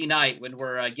Thursday night when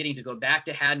we're getting to go back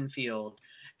to Haddonfield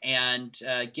and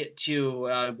get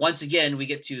to once again we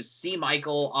get to see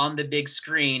Michael on the big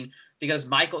screen, because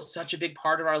Michael's such a big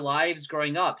part of our lives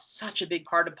growing up, such a big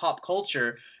part of pop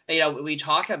culture. We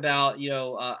talk about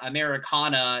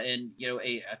Americana in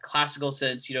a classical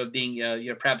sense,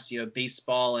 being perhaps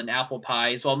baseball and apple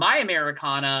pies. Well, my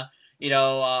Americana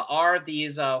are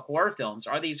these horror films,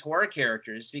 are these horror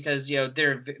characters, because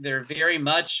they're very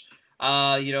much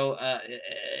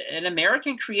an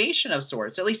American creation of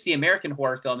sorts, at least the American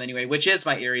horror film anyway, which is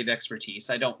my area of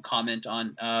expertise. I don't comment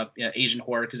on Asian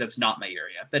horror because that's not my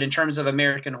area. But in terms of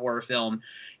American horror film,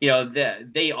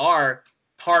 they are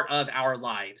part of our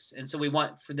lives. And so we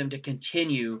want for them to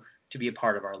continue to be a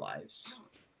part of our lives.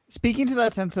 Speaking to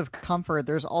that sense of comfort,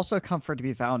 there's also comfort to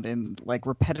be found in like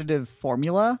repetitive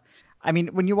formula. I mean,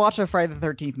 when you watch a Friday the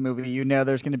 13th movie, you know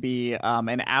there's going to be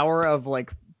an hour of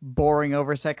like boring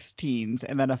oversexed teens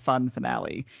and then a fun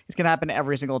finale. It's going to happen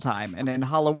every single time. And in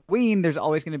Halloween, there's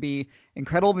always going to be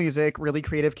incredible music, really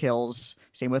creative kills.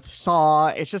 Same with Saw.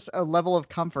 It's just a level of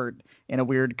comfort in a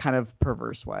weird kind of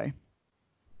perverse way.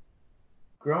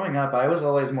 Growing up, I was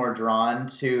always more drawn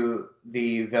to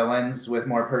the villains with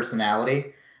more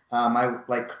personality. I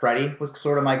like Freddy was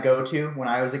sort of my go-to when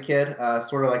I was a kid.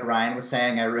 Sort of like Ryan was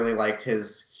saying, I really liked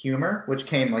his humor, which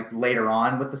came like later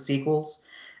on with the sequels.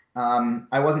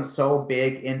 I wasn't so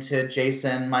big into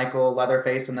Jason, Michael,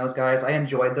 Leatherface, and those guys. I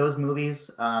enjoyed those movies.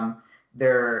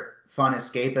 They're fun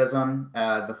escapism.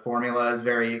 The formula is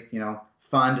very,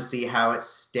 fun to see how it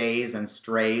stays and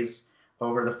strays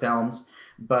over the films.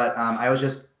 But I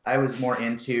was more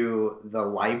into the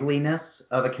liveliness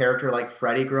of a character like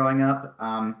Freddy growing up.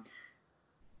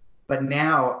 But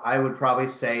now I would probably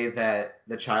say that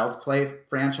the Child's Play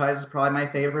franchise is probably my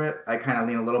favorite. I kind of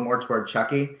lean a little more toward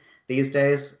Chucky these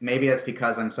days. Maybe that's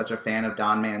because I'm such a fan of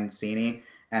Don Mancini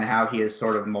and how he has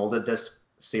sort of molded this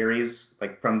series,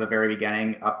 like from the very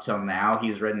beginning up till now.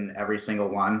 He's written every single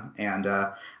one, and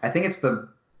I think it's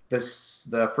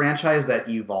the franchise that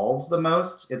evolves the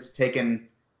most. It's taken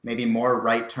maybe more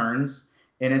right turns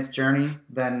in its journey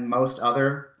than most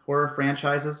other horror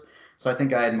franchises. So I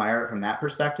think I admire it from that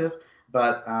perspective.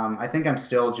 But I think I'm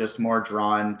still just more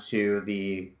drawn to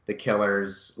the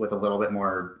killers with a little bit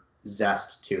more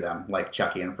zest to them, like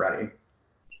Chucky and Freddy.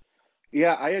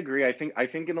 Yeah, I agree. I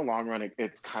think in the long run,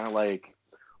 it's kind of like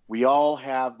we all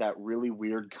have that really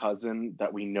weird cousin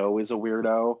that we know is a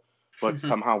weirdo, but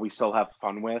somehow we still have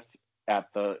fun with at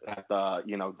the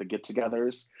the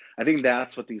get-togethers. I think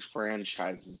that's what these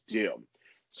franchises do.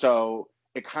 So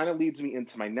it kind of leads me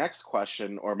into my next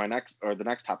question, or the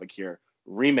next topic here: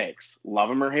 remakes. Love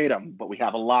them or hate them, but we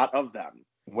have a lot of them.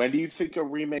 When do you think a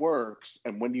remake works,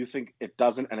 and when do you think it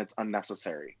doesn't and it's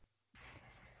unnecessary?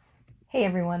 Hey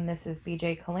everyone, this is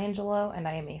BJ Colangelo, and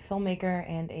I am a filmmaker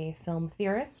and a film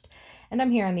theorist. And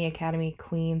I'm here on the Academy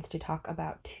Queens to talk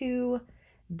about two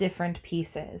different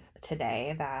pieces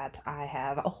today that I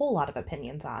have a whole lot of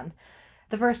opinions on.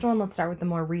 The first one, let's start with the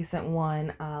more recent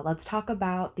one. Let's talk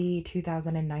about the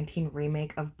 2019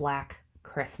 remake of Black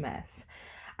Christmas.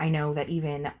 I know that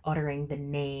even uttering the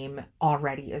name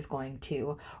already is going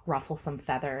to ruffle some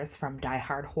feathers from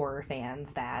diehard horror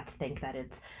fans that think that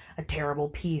it's a terrible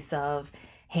piece of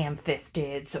ham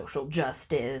fisted social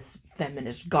justice,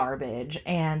 feminist garbage.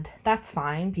 And that's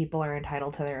fine. People are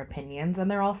entitled to their opinions,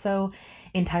 and they're also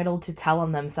entitled to tell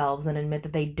on themselves and admit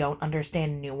that they don't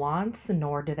understand nuance,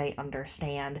 nor do they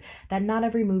understand that not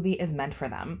every movie is meant for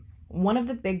them. One of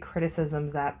the big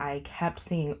criticisms that I kept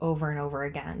seeing over and over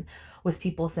again was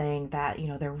people saying that,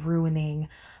 they're ruining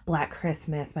Black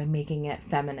Christmas by making it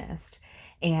feminist.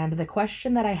 And the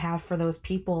question that I have for those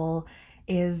people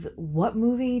is, what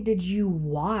movie did you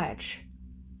watch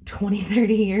 20,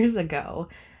 30 years ago?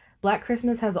 Black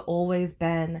Christmas has always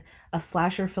been a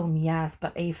slasher film, yes,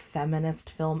 but a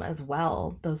feminist film as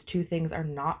well. Those two things are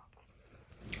not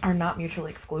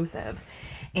mutually exclusive.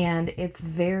 And it's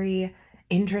very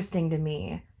interesting to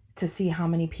me to see how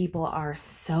many people are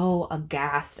so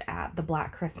aghast at the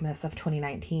Black Christmas of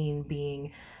 2019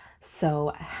 being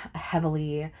so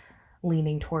heavily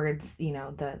leaning towards,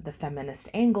 the feminist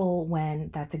angle when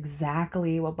that's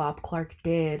exactly what Bob Clark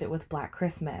did with Black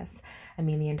Christmas. I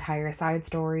mean, the entire side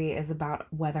story is about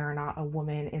whether or not a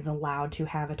woman is allowed to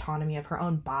have autonomy of her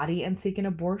own body and seek an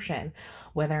abortion,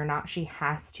 whether or not she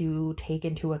has to take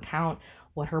into account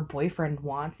what her boyfriend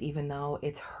wants, even though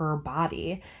it's her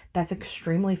body. That's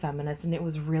extremely feminist, and it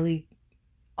was really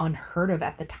unheard of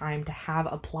at the time to have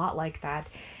a plot like that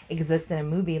exist in a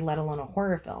movie, let alone a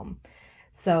horror film.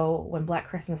 So when Black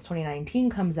Christmas 2019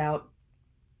 comes out,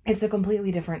 it's a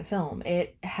completely different film.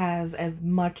 It has as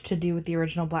much to do with the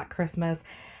original Black Christmas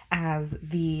as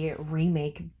the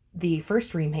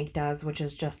first remake does, which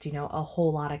is just, a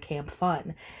whole lot of camp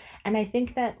fun. And I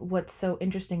think that what's so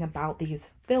interesting about these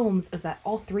films is that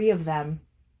all three of them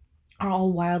are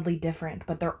all wildly different,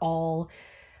 but they're all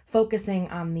focusing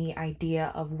on the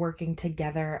idea of working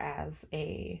together as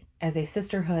a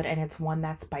sisterhood, and it's one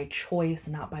that's by choice,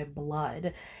 not by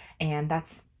blood. And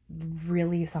that's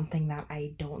really something that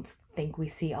I don't think we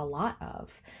see a lot of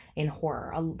in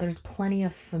horror. There's plenty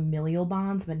of familial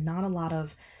bonds, but not a lot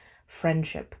of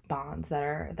friendship bonds that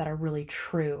are really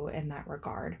true in that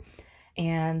regard.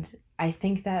 And I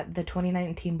think that the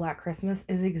 2019 Black Christmas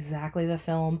is exactly the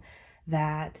film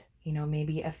that,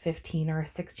 maybe a 15 or a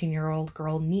 16-year-old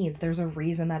girl needs. There's a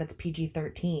reason that it's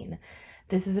PG-13.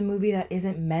 This is a movie that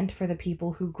isn't meant for the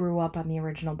people who grew up on the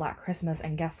original Black Christmas.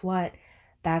 And guess what?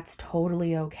 That's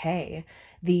totally okay.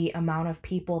 The amount of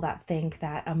people that think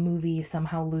that a movie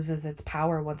somehow loses its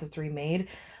power once it's remade,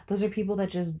 those are people that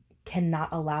just cannot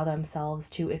allow themselves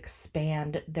to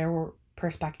expand their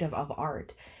perspective of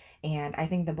art. And I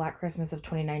think the Black Christmas of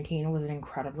 2019 was an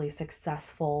incredibly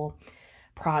successful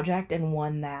project, and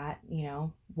one that,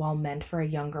 while meant for a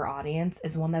younger audience,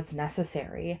 is one that's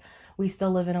necessary. We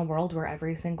still live in a world where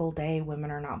every single day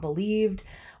women are not believed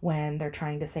when they're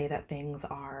trying to say that things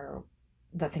are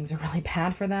really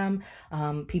bad for them.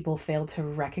 People fail to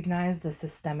recognize the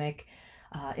systemic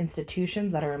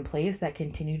institutions that are in place that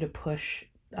continue to push,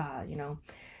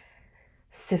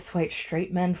 cis white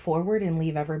straight men forward and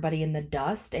leave everybody in the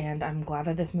dust. And I'm glad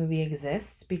that this movie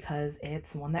exists because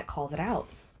it's one that calls it out.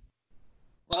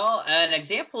 Well,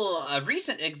 a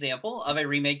recent example of a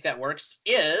remake that works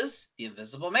is The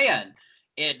Invisible Man.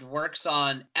 It works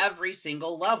on every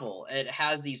single level. It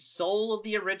has the soul of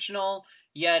the original,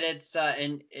 yet it's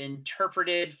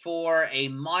interpreted for a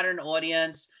modern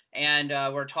audience, and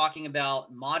we're talking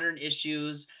about modern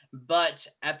issues. But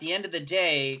at the end of the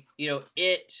day,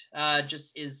 it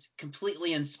just is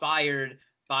completely inspired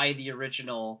by the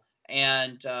original,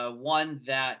 and one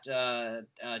that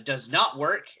does not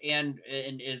work and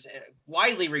is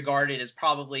widely regarded as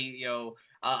probably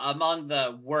among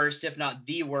the worst, if not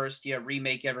the worst,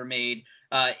 remake ever made,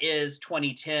 is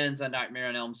 2010's A Nightmare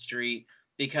on Elm Street,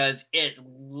 because it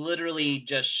literally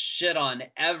just shit on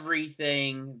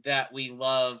everything that we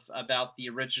love about the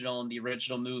original and the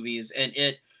original movies, and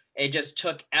it just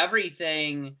took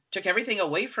everything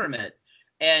away from it,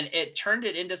 and it turned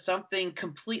it into something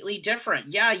completely different.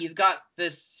 Yeah, you've got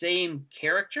this same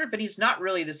character, but he's not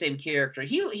really the same character.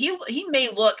 He may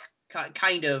look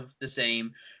kind of the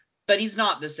same, but he's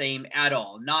not the same at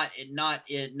all. Not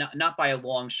by a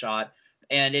long shot.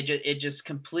 And it just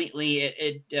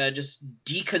completely just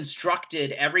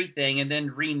deconstructed everything and then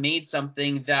remade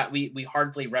something that we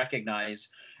hardly recognize.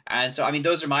 And so, I mean,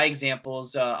 those are my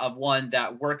examples of one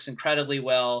that works incredibly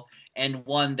well and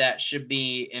one that should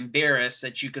be embarrassed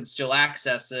that you can still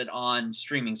access it on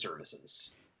streaming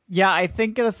services. Yeah, I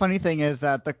think the funny thing is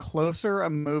that the closer a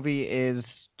movie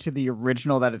is to the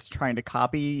original that it's trying to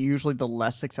copy, usually the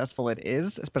less successful it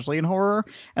is, especially in horror.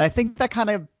 And I think that kind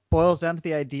of boils down to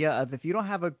the idea of if you don't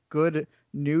have a good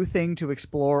new thing to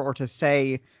explore or to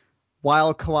say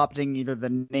while co-opting either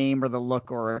the name or the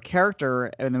look or a character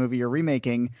in the movie you're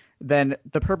remaking, then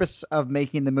the purpose of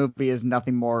making the movie is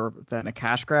nothing more than a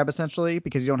cash grab, essentially,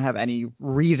 because you don't have any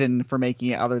reason for making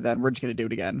it other than we're just going to do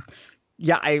it again.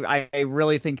 Yeah, I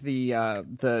really think the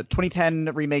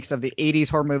 2010 remakes of the 80s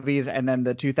horror movies and then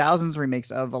the 2000s remakes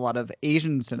of a lot of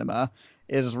Asian cinema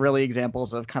is really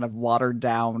examples of kind of watered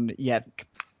down yet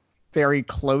very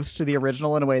close to the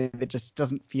original in a way that just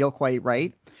doesn't feel quite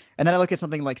right. And then I look at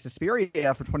something like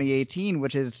Suspiria for 2018,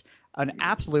 which is an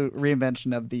absolute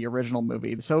reinvention of the original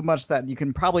movie, so much that you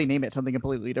can probably name it something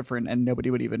completely different and nobody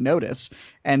would even notice.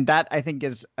 And that, I think,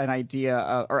 is an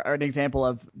idea or an example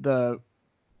of the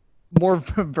more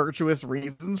virtuous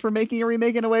reasons for making a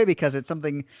remake in a way, because it's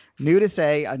something new to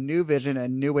say, a new vision, a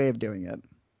new way of doing it.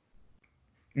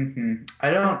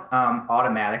 I don't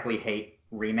automatically hate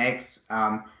remakes.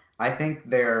 I think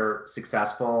they're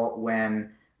successful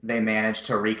when they manage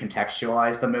to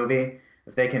recontextualize the movie.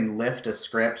 If they can lift a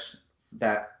script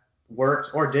that worked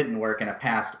or didn't work in a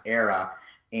past era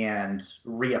and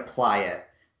reapply it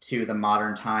to the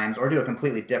modern times or to a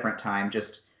completely different time,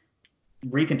 just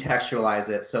recontextualize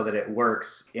it so that it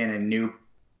works in a new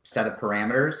set of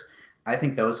parameters. I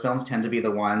think those films tend to be the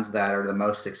ones that are the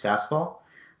most successful.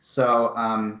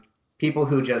 So people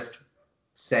who just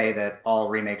say that all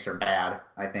remakes are bad,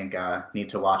 I think need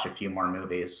to watch a few more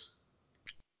movies.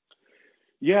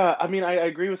 Yeah, I mean, I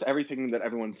agree with everything that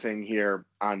everyone's saying here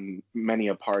on many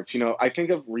of parts. I think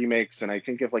of remakes and I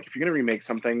think of like if you're going to remake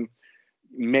something,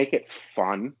 make it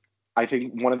fun. I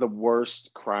think one of the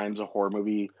worst crimes a horror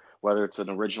movie, whether it's an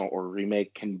original or a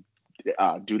remake, can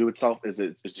do to itself is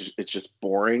it's just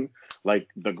boring. Like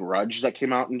The Grudge that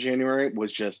came out in January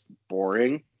was just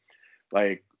boring,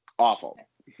 like awful.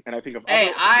 And I think of Hey,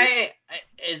 other. I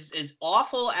as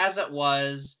awful as it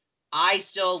was, I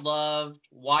still loved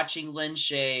watching Lin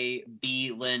Shaye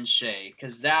be Lin Shaye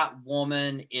because that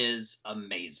woman is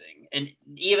amazing. And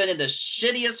even in the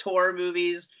shittiest horror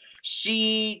movies,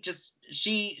 she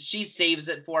saves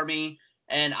it for me,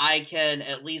 and I can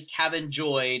at least have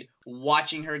enjoyed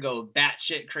watching her go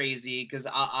batshit crazy because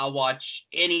I'll watch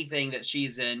anything that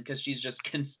she's in because she's just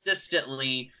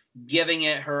consistently giving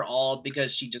it her all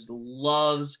because she just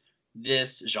loves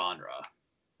this genre.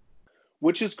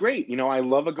 Which is great. I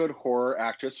love a good horror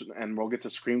actress, and we'll get to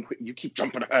Scream. You keep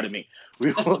jumping ahead of me.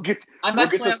 We will get. I'm We'll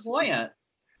not get to. flamboyant.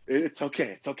 It's okay.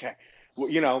 It's okay.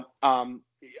 Well,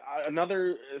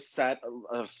 another set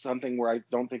of something where I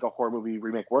don't think a horror movie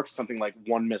remake works. Something like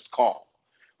One Missed Call.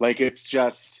 Like it's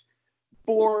just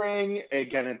boring.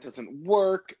 Again, it doesn't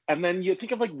work. And then you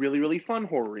think of like really, really fun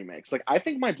horror remakes. Like I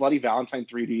think My Bloody Valentine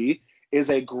 3D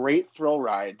is a great thrill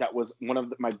ride that was one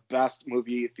of my best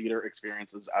movie theater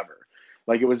experiences ever.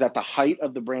 Like it was at the height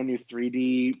of the brand new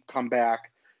 3D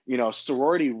comeback.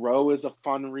 Sorority Row is a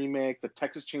fun remake. The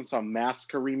Texas Chainsaw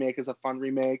Massacre remake is a fun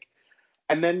remake.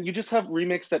 And then you just have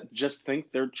remakes that just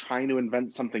think they're trying to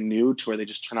invent something new to where they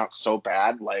just turn out so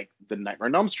bad, like the Nightmare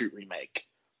on Elm Street remake.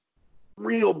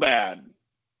 real bad,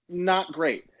 not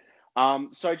great.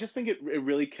 So I just think it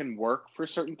really can work for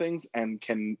certain things and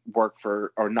can work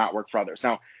for or not work for others.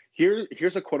 Now,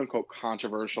 here's a quote unquote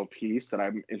controversial piece that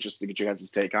I'm interested to get you guys'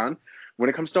 take on. When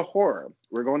it comes to horror,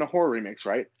 we're going to horror remakes,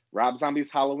 right? Rob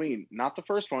Zombie's Halloween, not the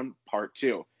first one, part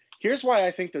two. Here's why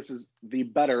I think this is the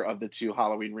better of the two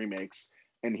Halloween remakes,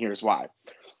 and here's why.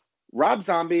 Rob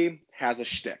Zombie has a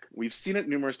shtick. We've seen it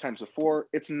numerous times before.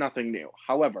 It's nothing new.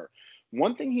 However,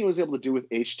 one thing he was able to do with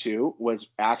H2 was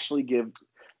actually give.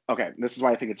 Okay, this is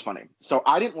why I think it's funny. So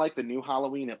I didn't like the new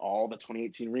Halloween at all. The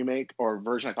 2018 remake or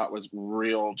version I thought was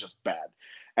real just bad.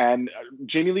 And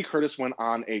Jamie Lee Curtis went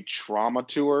on a trauma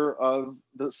tour of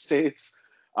the States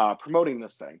promoting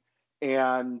this thing.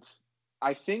 And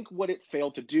I think what it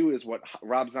failed to do is what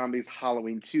Rob Zombie's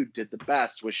Halloween 2 did the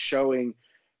best, was showing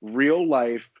real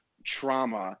life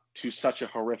trauma to such a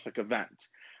horrific event.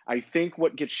 I think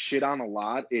what gets shit on a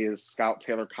lot is Scout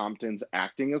Taylor Compton's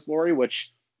acting as Laurie,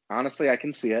 which honestly I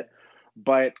can see it.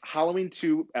 But Halloween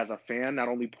 2, as a fan, not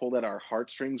only pulled at our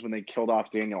heartstrings when they killed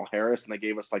off Danielle Harris and they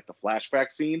gave us like the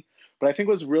flashback scene, but I think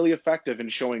was really effective in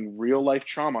showing real life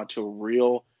trauma to a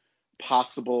real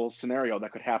possible scenario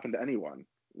that could happen to anyone.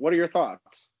 What are your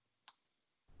thoughts?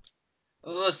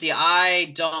 Oh, see,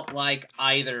 I don't like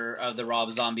either of the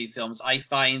Rob Zombie films. I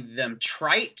find them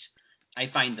trite. I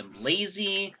find them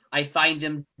lazy. I find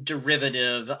them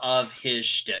derivative of his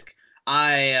shtick.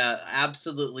 I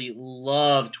absolutely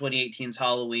love 2018's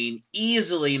Halloween.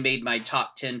 Easily made my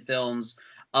top 10 films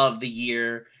of the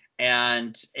year,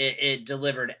 and it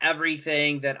delivered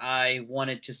everything that I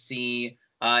wanted to see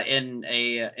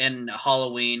in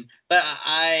Halloween. But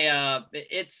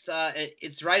it's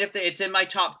right up there. It's in my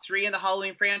top 3 in the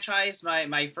Halloween franchise.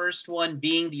 My first one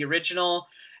being the original,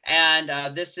 and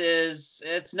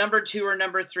it's number 2 or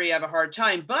number 3. I have a hard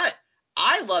time, but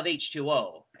I love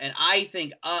H2O, and I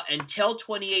think until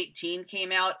 2018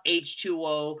 came out,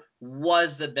 H2O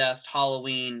was the best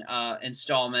Halloween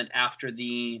installment after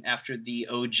the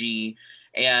OG,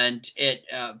 and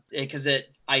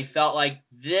I felt like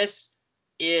this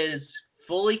is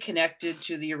fully connected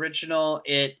to the original.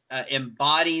 It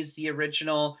embodies the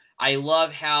original. I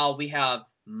love how we have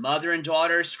mother and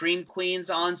daughter scream queens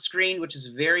on screen, which is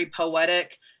very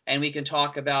poetic, and we can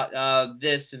talk about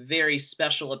this very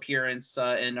special appearance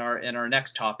in our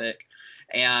next topic.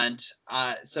 And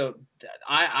so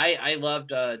I loved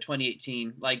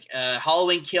 2018. Like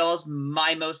Halloween Kills,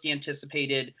 my most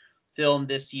anticipated film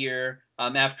this year.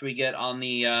 After we get on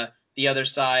the other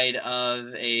side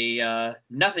of a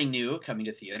nothing new coming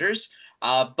to theaters.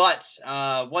 But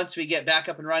once we get back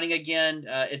up and running again,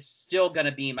 it's still going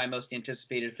to be my most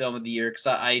anticipated film of the year, because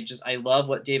I love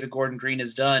what David Gordon Green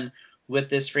has done with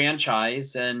this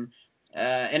franchise. And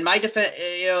in my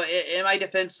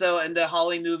defense, though, in the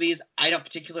Halloween movies, I don't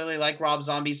particularly like Rob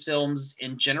Zombie's films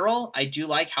in general. I do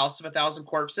like House of a Thousand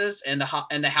Corpses, and the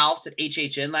house at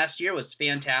HHN last year was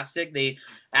fantastic. The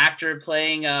actor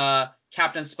playing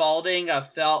Captain Spaulding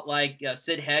felt like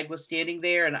Sid Haig was standing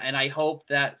there, and I hope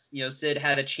that Sid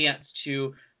had a chance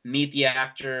to meet the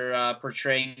actor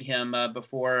portraying him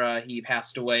before he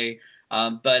passed away.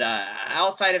 But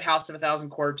outside of House of a Thousand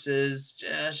Corpses,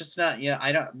 it's just not.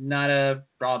 I'm not a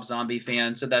Rob Zombie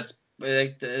fan, so that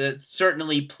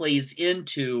certainly plays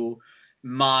into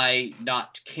my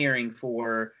not caring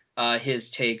for his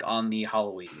take on the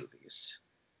Halloween movies.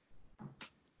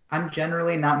 I'm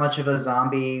generally not much of a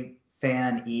zombie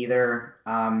fan either.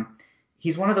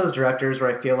 He's one of those directors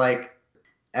where I feel like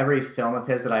every film of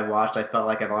his that I watched, I felt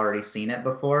like I've already seen it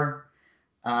before.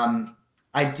 I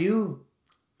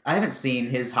haven't seen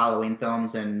his Halloween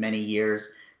films in many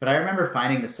years, but I remember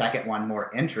finding the second one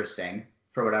more interesting,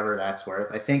 for whatever that's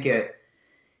worth. I think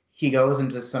he goes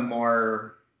into some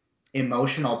more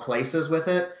emotional places with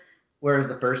it, whereas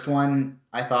the first one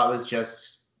I thought was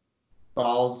just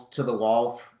balls to the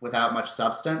wall without much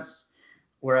substance.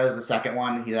 Whereas the second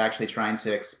one, he's actually trying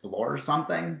to explore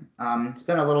something. It's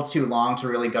been a little too long to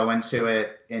really go into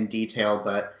it in detail,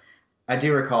 but I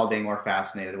do recall being more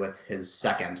fascinated with his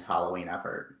second Halloween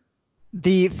effort.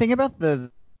 The thing about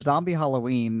the zombie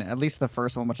Halloween, at least the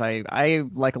first one, which I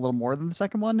like a little more than the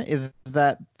second one, is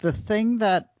that the thing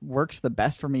that works the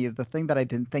best for me is the thing that I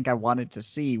didn't think I wanted to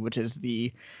see, which is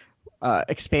the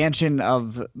expansion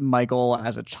of Michael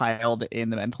as a child in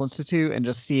the mental institute, and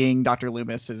just seeing Dr.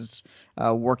 Loomis is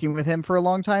working with him for a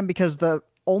long time. Because the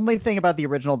only thing about the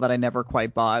original that I never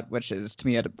quite bought, which is to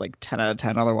me at like 10 out of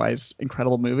 10 otherwise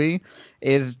incredible movie,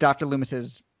 is Dr.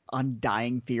 Loomis's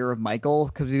undying fear of Michael,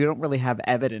 because we don't really have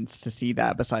evidence to see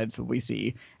that besides what we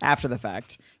see after the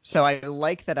fact. So I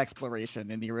like that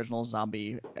exploration in the original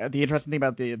zombie. The interesting thing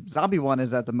about the zombie one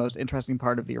is that the most interesting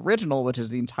part of the original, which is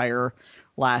the entire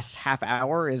last half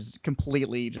hour, is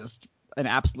completely just an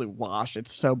absolute wash.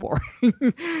 It's so boring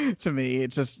to me.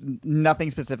 It's just nothing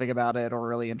specific about it or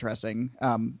really interesting.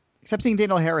 Except seeing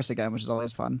Danielle Harris again, which is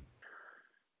always fun.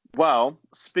 Well,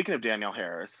 speaking of Danielle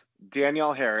Harris,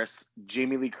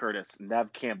 Jamie Lee Curtis,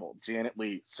 Nev Campbell, Janet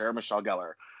Leigh, Sarah Michelle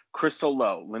Gellar, Crystal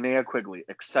Lowe, Linnea Quigley,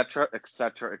 etc.,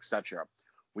 etc., etc.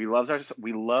 We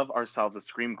love ourselves a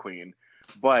Scream Queen,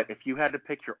 but if you had to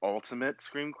pick your ultimate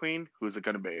Scream Queen, who's it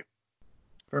going to be?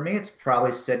 For me, it's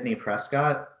probably Sidney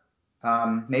Prescott.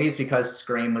 Maybe it's because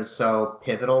Scream was so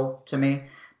pivotal to me,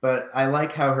 but I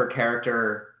like how her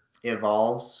character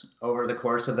evolves over the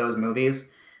course of those movies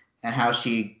and how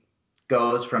she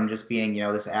goes from just being,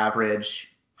 this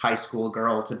average high school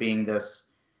girl to being this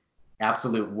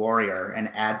absolute warrior and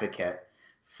advocate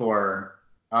for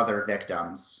other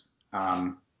victims.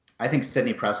 I think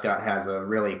Sidney Prescott has a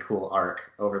really cool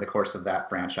arc over the course of that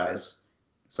franchise,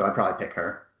 so I'd probably pick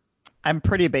her. I'm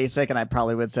pretty basic, and I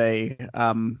probably would say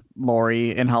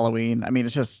Laurie in Halloween. I mean,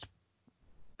 it's just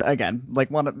again like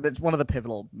it's one of the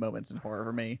pivotal moments in horror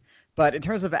for me. But in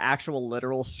terms of actual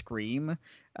literal scream,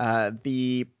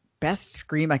 the best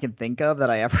scream I can think of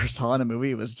that I ever saw in a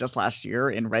movie was just last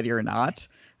year in Ready or Not.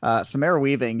 Samara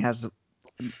Weaving has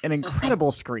an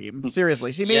incredible scream.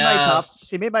 Seriously, she made Yes.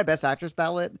 She made my best actress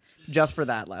ballot just for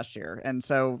that last year, and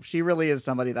so she really is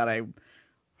somebody that I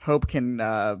hope can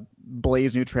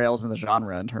blaze new trails in the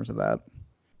genre in terms of that.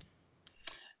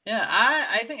 Yeah,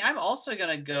 I think I'm also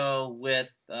gonna go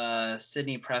with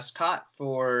Sidney Prescott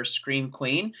for Scream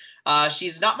Queen.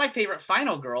 She's not my favorite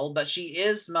Final Girl, but she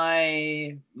is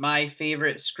my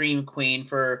favorite Scream Queen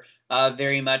for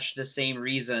very much the same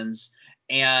reasons.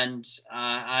 And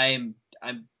I'm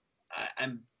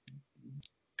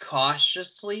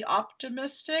cautiously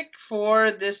optimistic for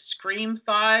this Scream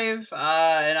 5,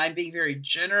 and I'm being very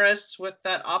generous with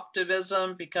that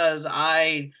optimism because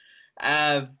I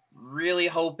really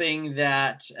hoping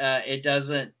that it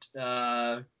doesn't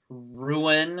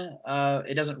ruin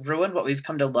what we've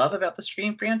come to love about the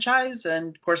Scream franchise.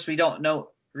 And of course, we don't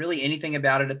know really anything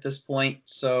about it at this point,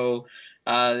 so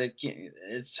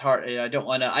it's hard. I don't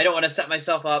want to set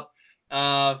myself up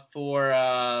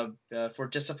for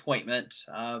disappointment.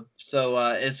 So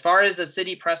as far as the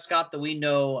Sidney Prescott that we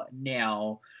know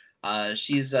now,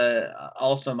 she's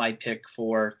also my pick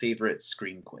for favorite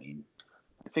Scream Queen.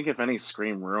 I think if any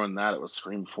Scream ruined that, it was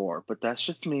Scream 4, but that's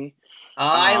just me.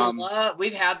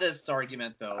 We've had this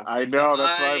argument though. I So know,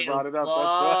 that's why I I brought it up. That's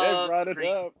why I love brought it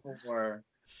Scream up. 4.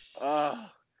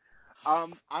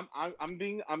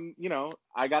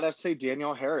 I gotta say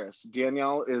Danielle Harris.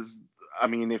 Danielle is, I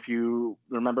mean, if you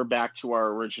remember back to our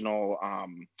original,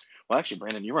 well, actually,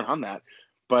 Brandon, you weren't on that,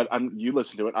 but you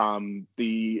listened to it.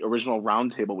 The original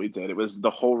roundtable we did. It was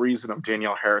the whole reason of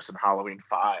Danielle Harris in Halloween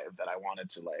 5 that I wanted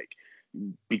to like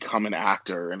become an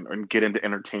actor and get into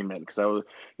entertainment because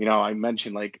I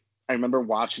mentioned like I remember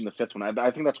watching the fifth one.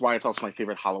 I think that's why it's also my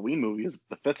favorite Halloween movie is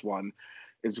the fifth one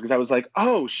is because I was like,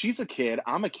 oh, she's a kid.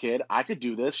 I'm a kid. I could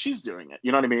do this. She's doing it.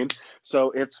 You know what I mean?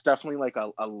 So it's definitely like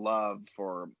a love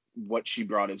for what she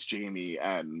brought as Jamie.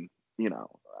 And,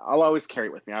 I'll always carry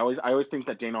it with me. I always think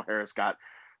that Danielle Harris got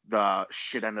the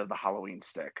shit end of the Halloween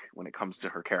stick when it comes to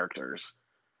her characters.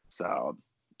 So,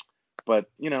 but,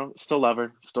 still love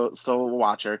her, still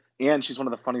watch her. And she's one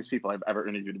of the funniest people I've ever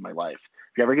interviewed in my life.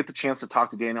 If you ever get the chance to talk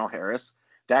to Danielle Harris,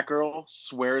 that girl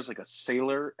swears like a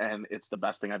sailor, and it's the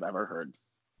best thing I've ever heard.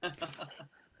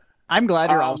 I'm glad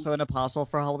you're also an apostle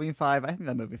for Halloween 5. I think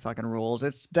that movie fucking rules.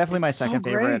 It's definitely my second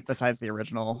favorite besides the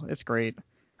original. It's great.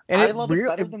 And I love it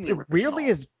better than the original. Weirdly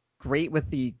is great with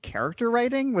the character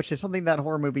writing, which is something that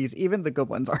horror movies, even the good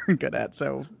ones, aren't good at.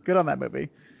 So good on that movie.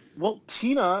 Well,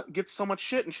 Tina gets so much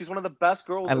shit, and she's one of the best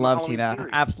girls I in the love Halloween Tina. series.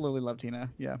 Absolutely love Tina.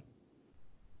 Yeah.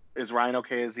 Is Ryan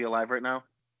okay? Is he alive right now?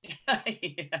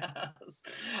 Yes.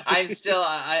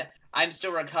 I'm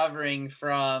still recovering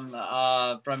from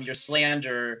your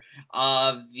slander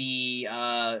of the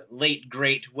late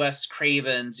great Wes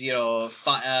Craven's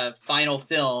final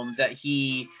film that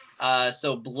he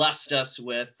so blessed us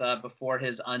with before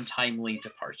his untimely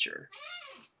departure.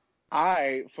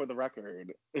 For the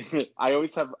record, I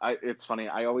always have. It's funny.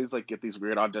 I always like get these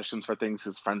weird auditions for things.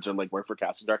 His friends are like work for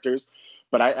casting directors,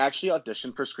 but I actually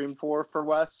auditioned for Scream 4 for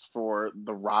Wes for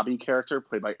the Robbie character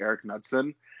played by Eric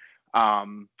Knudsen.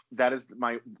 That is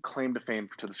my claim to fame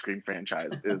to the Scream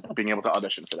franchise is being able to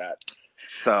audition for that.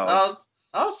 So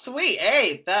Oh, sweet.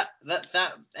 Hey, that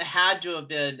had to have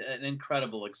been an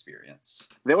incredible experience.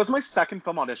 That was my second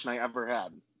film audition I ever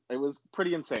had. It was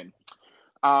pretty insane.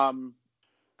 Um,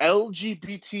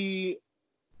 LGBT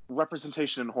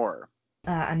representation in horror.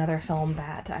 Another film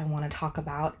that I want to talk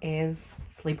about is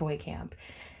Sleepaway Camp.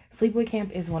 Sleepaway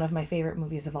Camp is one of my favorite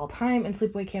movies of all time, and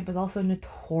Sleepaway Camp is also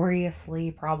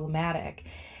notoriously problematic.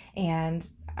 And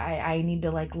I need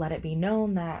to like let it be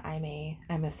known that I'm a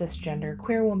cisgender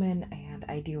queer woman, and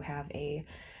I do have a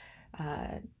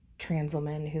uh, trans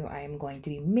woman who I am going to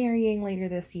be marrying later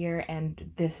this year.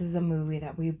 And this is a movie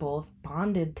that we both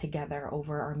bonded together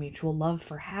over our mutual love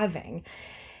for having.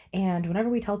 And whenever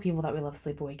we tell people that we love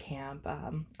Sleepaway Camp,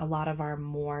 a lot of our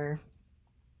more,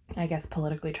 I guess,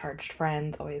 politically charged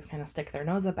friends always kind of stick their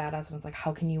nose up at us, and it's like,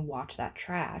 how can you watch that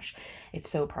trash? It's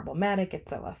so problematic, it's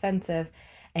so offensive.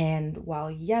 And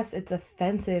while, yes, it's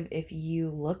offensive if you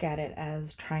look at it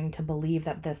as trying to believe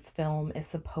that this film is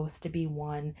supposed to be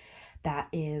one that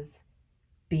is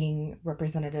being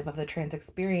representative of the trans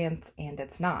experience, and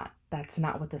it's not. That's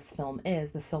not what this film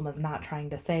is. This film is not trying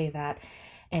to say that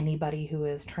anybody who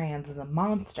is trans is a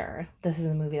monster. This is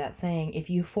a movie that's saying if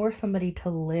you force somebody to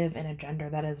live in a gender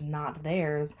that is not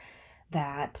theirs,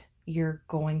 that you're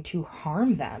going to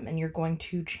harm them and you're going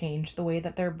to change the way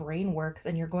that their brain works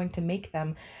and you're going to make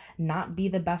them not be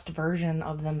the best version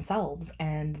of themselves.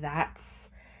 And that's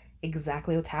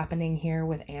exactly what's happening here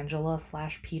with Angela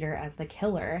slash Peter as the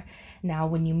killer. Now,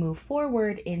 when you move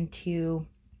forward into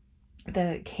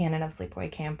the canon of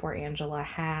Sleepaway Camp, where Angela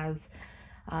has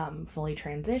fully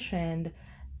transitioned,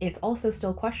 it's also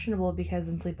still questionable because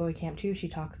in Sleepaway Camp 2, she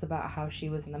talks about how she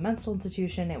was in the mental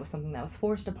institution. It was something that was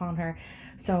forced upon her.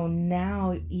 So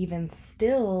now, even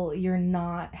still, you're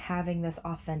not having this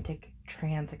authentic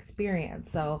trans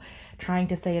experience. So trying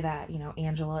to say that,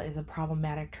 Angela is a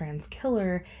problematic trans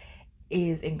killer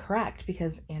is incorrect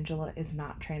because Angela is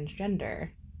not transgender.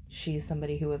 She's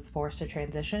somebody who was forced to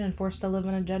transition and forced to live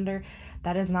in a gender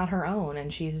that is not her own,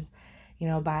 and she's,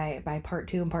 by part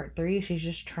 2 and part 3, she's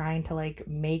just trying to like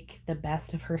make the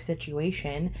best of her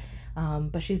situation.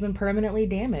 But she's been permanently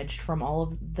damaged from all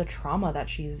of the trauma that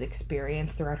she's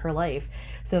experienced throughout her life.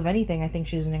 So if anything, I think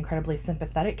she's an incredibly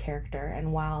sympathetic character.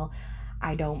 And while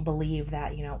I don't believe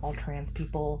that, all trans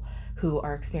people who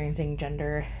are experiencing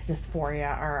gender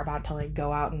dysphoria are about to like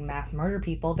go out and mass murder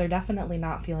people, they're definitely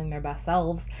not feeling their best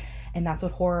selves. And that's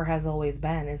what horror has always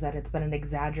been, is that it's been an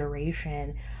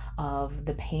exaggeration of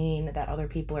the pain that other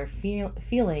people are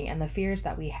feeling and the fears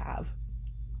that we have.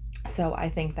 So I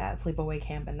think that Sleepaway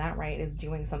Camp in that right is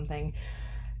doing something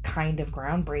kind of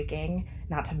groundbreaking,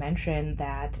 not to mention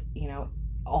that,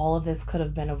 all of this could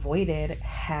have been avoided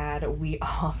had we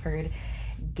offered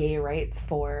gay rights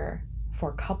for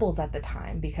couples at the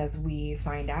time, because we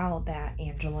find out that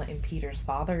Angela and Peter's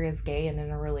father is gay and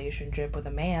in a relationship with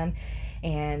a man,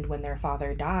 and when their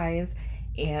father dies,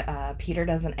 Peter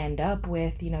doesn't end up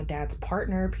with dad's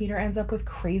partner. Peter ends up with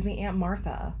crazy Aunt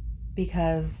Martha,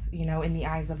 because in the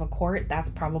eyes of a court that's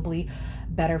probably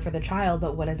better for the child.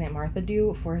 But what does Aunt Martha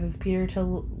do? Forces Peter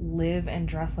to live and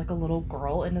dress like a little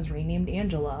girl and is renamed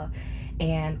Angela.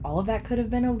 And all of that could have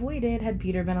been avoided had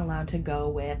Peter been allowed to go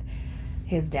with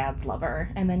his dad's lover.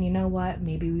 And then, you know what?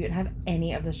 Maybe we wouldn't have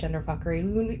any of this gender fuckery.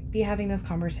 We wouldn't be having this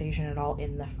conversation at all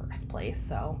in the first place.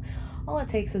 So all it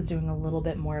takes is doing a little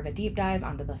bit more of a deep dive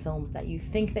onto the films that you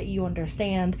think that you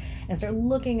understand and start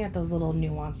looking at those little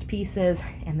nuanced pieces,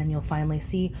 and then you'll finally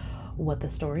see what the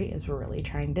story is really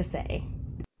trying to say.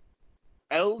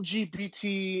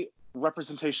 LGBT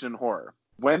representation in horror.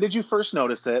 When did you first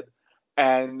notice it?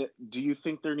 And do you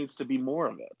think there needs to be more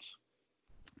of it?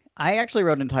 I actually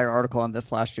wrote an entire article on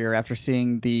this last year after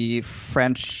seeing the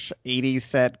French 80s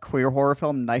set queer horror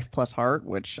film Knife Plus Heart,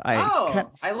 which I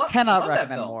cannot love that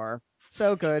recommend film. more.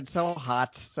 So good, so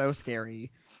hot, so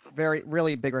scary. Very,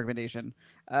 really big recommendation.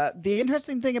 The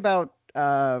interesting thing about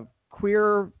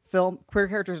queer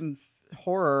characters in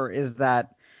horror is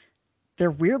that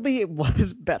there weirdly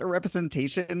was better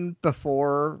representation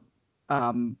before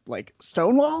like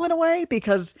Stonewall in a way,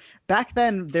 because back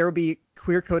then there would be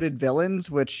queer coded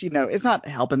villains, which is not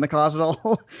helping the cause at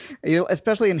all.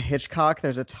 Especially in Hitchcock,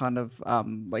 there's a ton of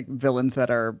like villains that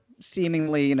are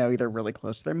seemingly either really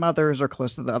close to their mothers or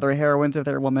close to the other heroines if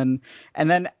they're a woman. And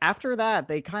then after that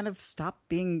they kind of stopped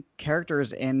being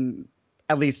characters in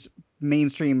at least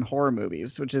mainstream horror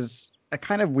movies, which is a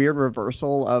kind of weird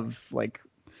reversal of like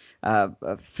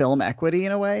film equity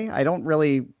in a way. I don't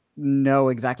really know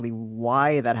exactly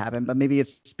why that happened, but maybe it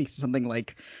speaks to something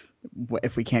like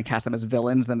if we can't cast them as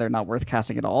villains, then they're not worth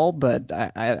casting at all. But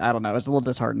I don't know. It's a little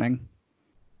disheartening.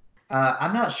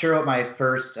 I'm not sure what my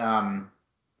first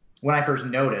when I first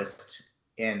noticed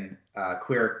in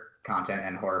queer content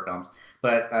and horror films.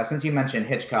 But since you mentioned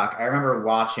Hitchcock, I remember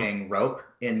watching Rope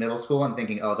in middle school and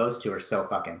thinking, oh, those two are so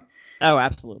fucking. Oh,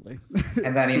 absolutely.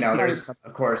 And then, there's,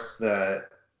 of course, the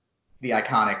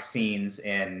iconic scenes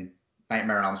in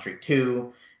Nightmare on Elm Street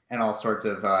 2 and all sorts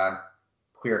of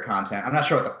queer content. I'm not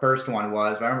sure what the first one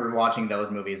was, but I remember watching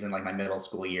those movies in like my middle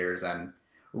school years and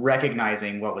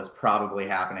recognizing what was probably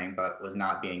happening, but was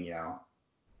not being,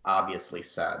 obviously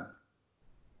said.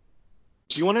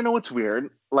 Do you want to know what's weird?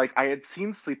 Like, I had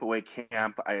seen Sleepaway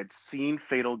Camp, I had seen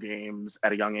Fatal Games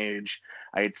at a young age,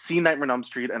 I had seen Nightmare on Elm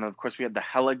Street, and of course we had the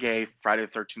hella gay Friday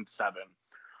the 13th 7.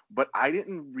 But I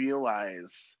didn't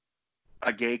realize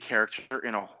a gay character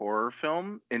in a horror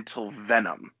film until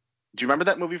Venom. Do you remember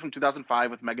that movie from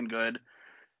 2005 with Megan Good?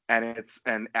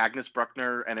 And Agnes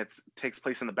Bruckner, and it takes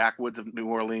place in the backwoods of New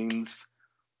Orleans.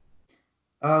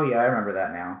 Oh yeah, I remember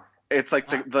that now. It's like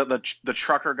the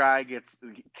trucker guy gets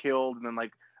killed, and then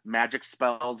like magic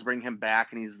spells bring him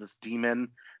back, and he's this demon.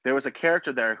 There was a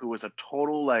character there who was a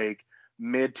total like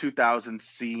mid 2000s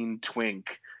scene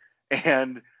twink,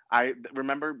 and I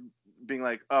remember being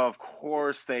like, oh, of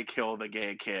course they kill the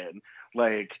gay kid.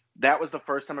 Like that was the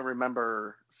first time I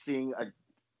remember seeing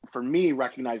for me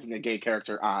recognizing a gay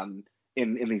character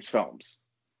in these films.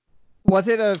 Was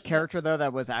it a character though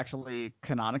that was actually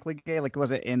canonically gay? Like, was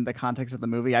it in the context of the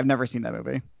movie? I've never seen that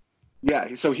movie.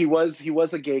 Yeah, so he was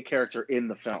a gay character in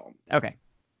the film. Okay.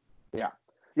 Yeah.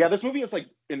 This movie is like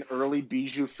an early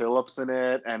Bijou Phillips in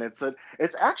it, and it's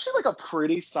actually like a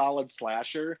pretty solid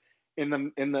slasher. And I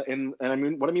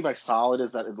mean, what I mean by solid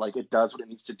is that it does what it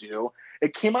needs to do.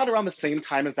 It came out around the same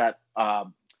time as that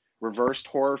reversed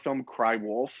horror film Cry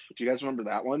Wolf. Do you guys remember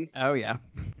that one? Oh yeah.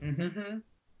 Mm-hmm.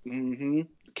 Mm-hmm.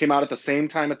 Came out at the same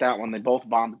time at that one. They both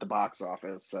bombed at the box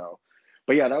office. So,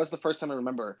 but yeah, that was the first time I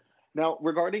remember. Now,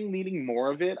 regarding needing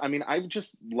more of it, I mean, I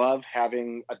just love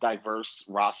having a diverse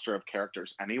roster of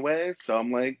characters anyway. So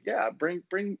I'm like, yeah, bring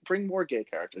more gay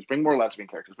characters, bring more lesbian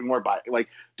characters, bring more bi, like,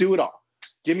 do it all.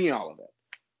 Give me all of it.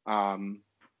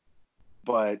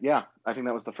 But yeah, I think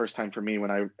that was the first time for me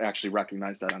when I actually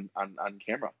recognized that on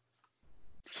camera.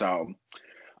 So,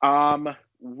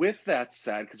 with that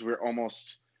said, because we're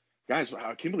almost, guys,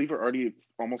 can you believe we're already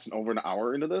almost over an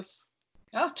hour into this?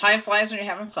 Oh, time flies when you're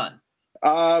having fun.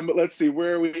 Let's see,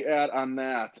 where are we at on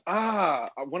that?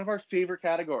 One of our favorite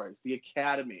categories, the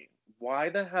Academy. Why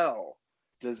the hell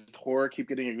does horror keep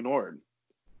getting ignored?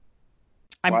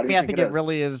 I mean, I think it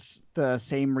really is the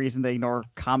same reason they ignore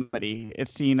comedy.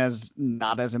 It's seen as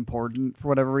not as important for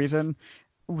whatever reason.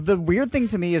 The weird thing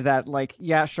to me is that, like,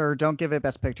 yeah, sure, don't give it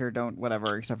Best Picture, don't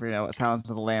whatever, except for, Silence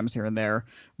of the Lambs here and there.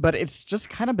 But it's just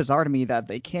kind of bizarre to me that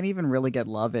they can't even really get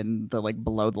love in the, like,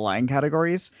 below-the-line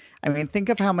categories. I mean, think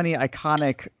of how many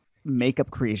iconic makeup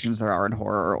creations there are in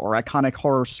horror, or iconic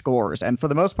horror scores. And for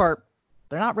the most part,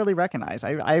 they're not really recognized.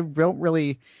 I don't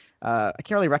really... I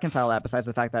can't really reconcile that besides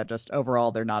the fact that just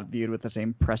overall they're not viewed with the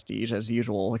same prestige as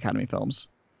usual Academy films.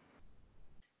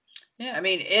 Yeah, I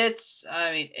mean it's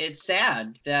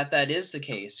sad that is the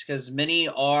case because many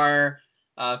are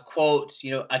quote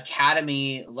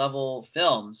Academy level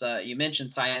films. You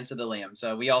mentioned Silence of the Lambs.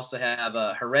 We also have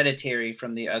Hereditary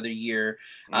from the other year.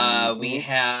 We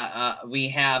have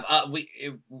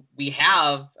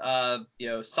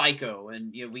Psycho,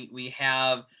 and we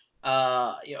have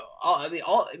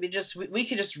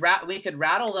we could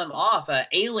rattle them off.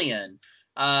 Alien.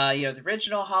 The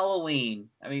original Halloween.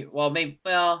 I mean, well, maybe,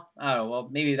 well, I don't know. Well,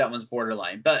 maybe that one's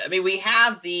borderline. But I mean, we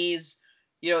have these.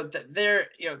 There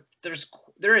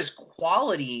is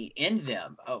quality in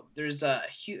them. Oh, there's a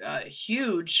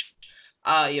huge.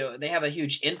 They have a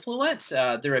huge influence.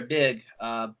 They're a big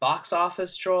box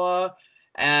office draw,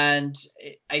 and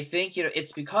I think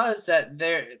it's because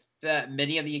that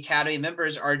many of the Academy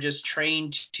members are just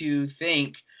trained to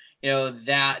think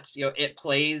that it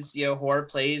plays horror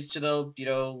plays to the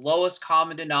lowest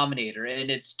common denominator,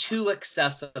 and it's too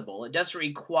accessible. It doesn't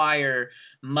require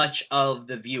much of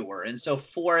the viewer, and so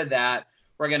for that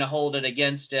we're going to hold it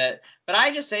against it. But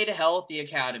I just say to hell with the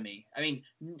Academy. I mean,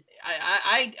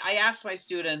 I ask my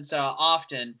students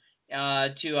often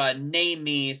to name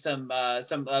me some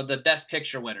of the Best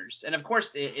Picture winners, and of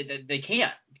course they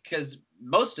can't, because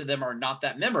most of them are not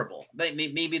that memorable.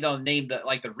 Maybe they'll name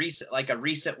a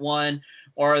recent one,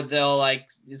 or they'll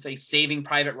say Saving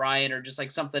Private Ryan, or just like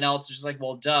something else. Just like,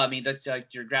 well, duh. I mean, that's like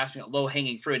you're grasping at low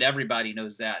hanging fruit. Everybody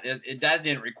knows that. That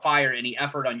didn't require any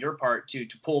effort on your part to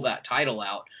pull that title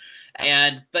out,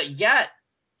 but yet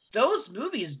those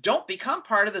movies don't become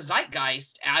part of the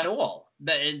zeitgeist at all.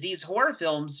 But these horror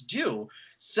films do.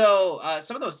 So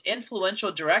some of those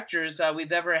influential directors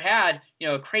we've ever had,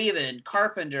 Craven,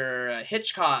 Carpenter,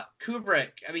 Hitchcock, Kubrick.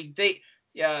 I mean, they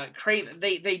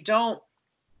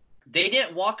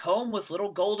didn't walk home with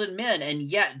Little Golden Men, and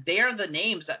yet they're the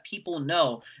names that people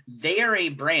know. They are a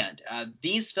brand.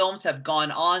 These films have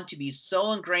gone on to be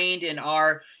so ingrained in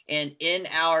our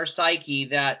psyche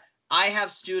that I have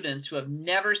students who have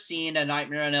never seen A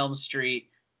Nightmare on Elm Street.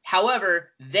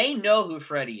 However, they know who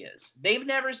Freddy is. They've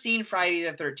never seen Friday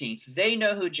the 13th. They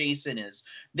know who Jason is.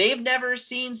 They've never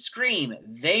seen Scream.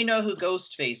 They know who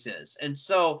Ghostface is. And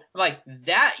so, like,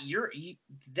 that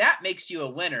makes you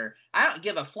a winner. I don't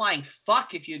give a flying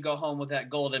fuck if you go home with that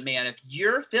Golden Man. If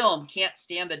your film can't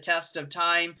stand the test of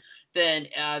time, then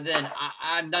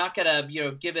I'm not gonna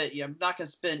give it. I'm not gonna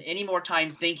spend any more time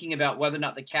thinking about whether or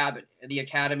not the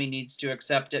Academy needs to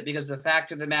accept it, because the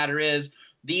fact of the matter is,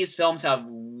 these films have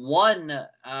won.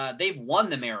 They've won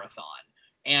the marathon,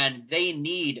 and they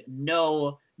need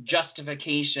no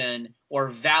justification or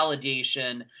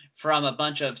validation from a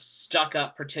bunch of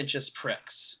stuck-up, pretentious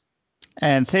pricks.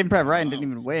 And Saving Private Ryan didn't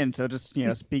even win, so it just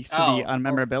speaks to the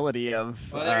unmemorability of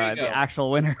the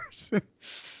actual winners.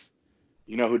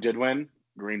 You know who did win?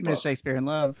 Green Book. Miss Shakespeare in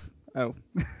Love. Oh.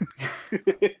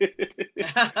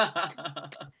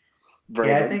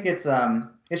 Yeah, I think it's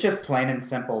just plain and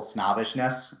simple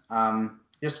snobbishness.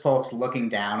 Just folks looking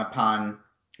down upon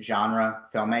genre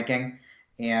filmmaking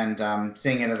and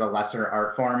seeing it as a lesser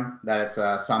art form, that it's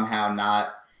somehow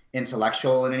not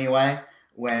intellectual in any way,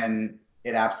 when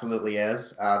it absolutely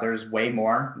is. There's way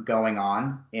more going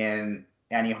on in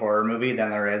any horror movie than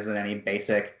there is in any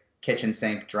basic kitchen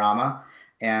sink drama.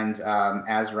 And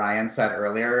as Ryan said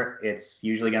earlier, it's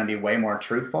usually going to be way more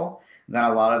truthful than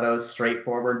a lot of those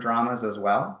straightforward dramas as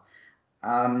well.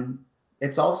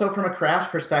 It's also, from a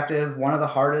craft perspective, one of the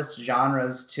hardest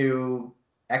genres to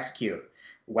execute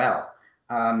well.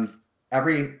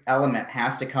 Every element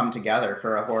has to come together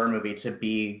for a horror movie to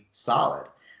be solid.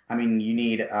 I mean, you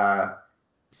need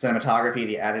cinematography,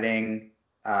 the editing,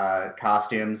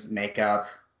 costumes, makeup,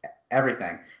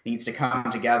 everything needs to come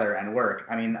together and work.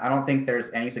 I mean, I don't think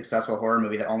there's any successful horror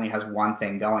movie that only has one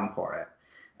thing going for it.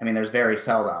 I mean, there's very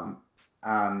seldom.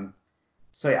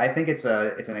 So I think it's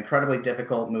an incredibly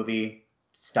difficult movie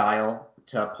style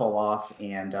to pull off,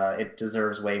 and it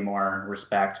deserves way more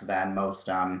respect than most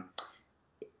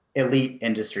elite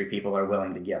industry people are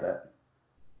willing to give it.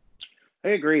 I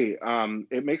agree.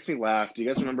 It makes me laugh. Do you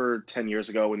guys remember 10 years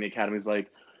ago when the Academy's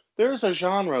like, there's a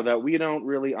genre that we don't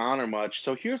really honor much,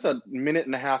 so here's a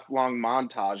 1.5-minute long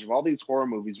montage of all these horror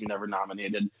movies we never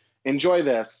nominated. Enjoy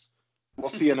this. We'll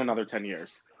see you in another 10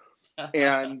 years.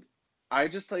 And I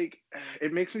just, like,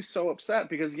 it makes me so upset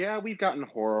because, yeah, we've gotten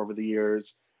horror over the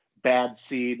years. Bad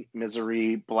Seed,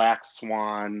 Misery, Black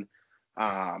Swan,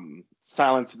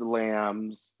 Silence of the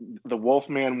Lambs. The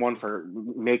Wolfman won for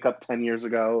makeup 10 years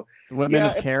ago. Women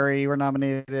of Carrie were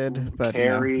nominated, but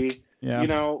Carrie,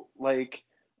 yeah. Like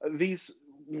these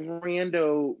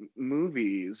rando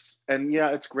movies, and yeah,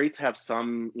 it's great to have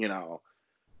some,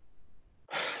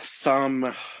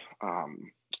 some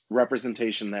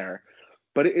representation there,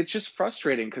 but it's just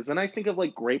frustrating because then I think of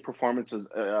like great performances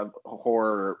of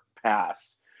horror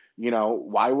past.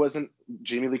 Why wasn't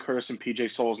Jamie Lee Curtis and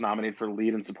PJ Souls nominated for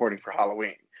lead and supporting for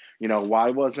Halloween? Why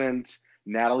wasn't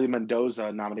Natalie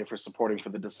Mendoza nominated for supporting for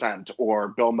The Descent, or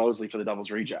Bill Moseley for The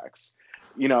Devil's Rejects?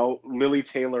 Lily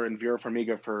Taylor and Vera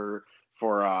Farmiga for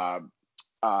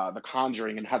The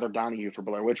Conjuring, and Heather Donahue for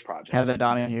Blair Witch Project. Heather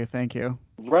Donahue, thank you.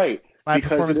 Right. My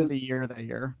performance of the year that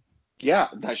year. Yeah,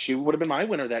 that she would have been my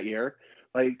winner that year.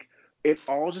 Like, it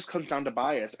all just comes down to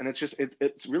bias, and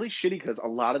it's really shitty because a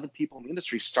lot of the people in the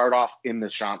industry start off in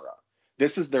this genre.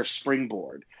 This is their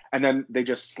springboard, and then they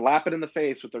just slap it in the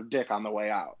face with their dick on the way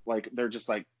out. Like, they're just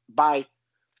like, bye.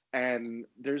 And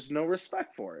there's no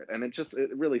respect for it, and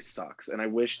it really sucks. And I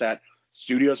wish that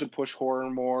studios would push horror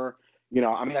more.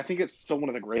 I think it's still one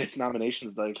of the greatest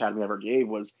nominations the Academy ever gave,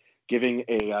 was giving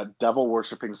a devil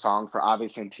worshipping song for Ave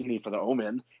Santini for The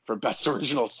Omen for Best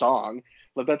Original Song.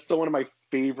 But that's still one of my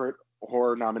favorite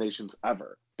horror nominations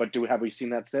ever. But have we seen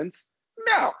that since?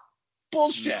 No.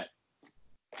 Bullshit.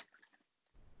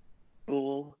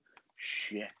 Bullshit.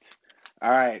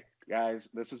 All right, guys,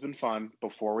 this has been fun.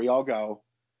 Before we all go,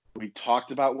 we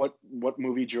talked about what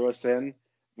movie drew us in.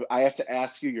 I have to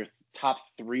ask you your top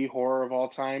 3 horror of all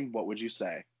time. What would you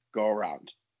say? Go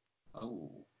around. Oh.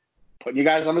 Putting you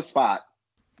guys on the spot.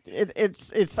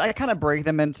 it's I kind of break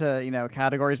them into,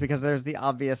 categories, because there's the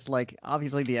obvious, like,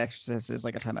 obviously The Exorcist is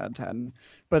like a 10 out of 10,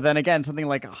 but then again, something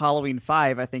like Halloween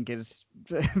 5 I think is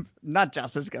not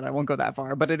just as good. I won't go that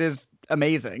far, but it is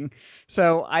amazing.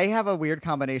 So I have a weird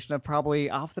combination of, probably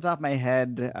off the top of my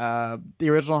head, the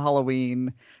original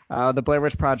Halloween, the Blair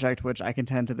Witch Project, which I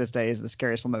contend to this day is the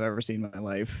scariest film I've ever seen in my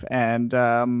life, and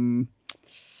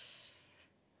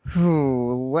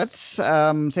let's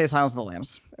say Silence of the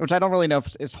Lambs, which I don't really know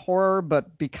if it's horror,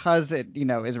 but because it,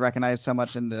 is recognized so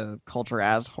much in the culture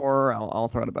as horror, I'll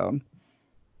throw it a bone.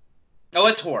 Oh,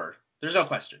 it's horror. There's no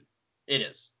question. It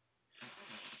is.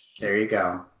 There you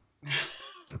go.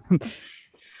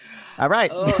 All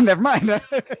right, never mind. No,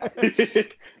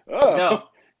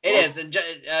 it is, and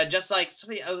just like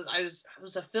somebody, I was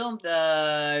a film.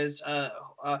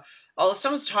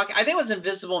 Someone's talking. I think it was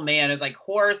Invisible Man. It was like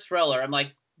horror thriller. I'm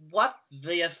like, what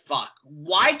the fuck?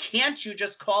 Why can't you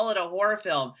just call it a horror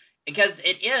film? Because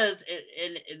it is.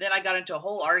 And then I got into a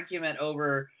whole argument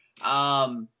over.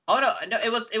 Oh no,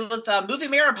 it was Movie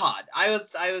Mirapod. I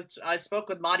spoke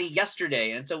with Marty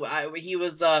yesterday, and so we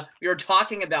were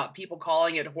talking about people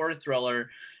calling it horror thriller.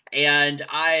 And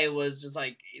I was just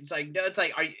like,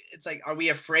 are we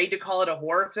afraid to call it a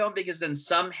horror film because then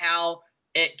somehow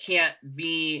it can't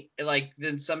be like,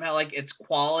 then somehow like its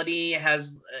quality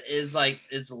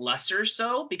is lesser,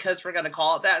 so because we're gonna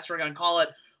call it that, so we're gonna call it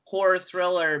horror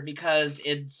thriller because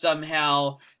it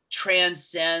somehow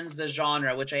transcends the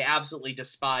genre, which I absolutely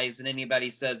despise. And anybody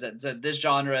says that this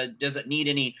genre doesn't need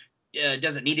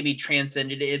to be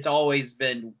transcended. It's always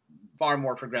been far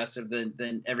more progressive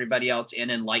than everybody else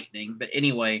and enlightening. But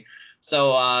anyway,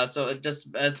 so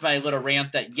that's my little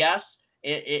rant that yes,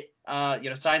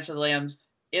 Silence of the Lambs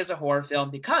is a horror film,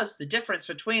 because the difference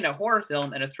between a horror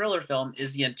film and a thriller film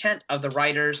is the intent of the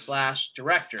writer /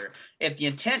 director. If the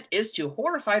intent is to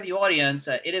horrify the audience,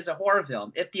 it is a horror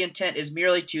film. If the intent is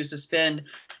merely to suspend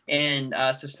in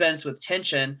suspense with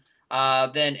tension,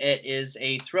 then it is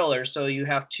a thriller. So you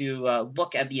have to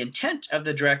look at the intent of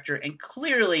the director, and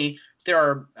clearly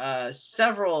there are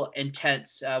several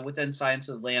intents within Silence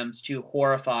of the Lambs to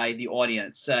horrify the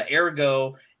audience.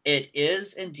 Ergo, it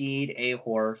is indeed a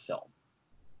horror film.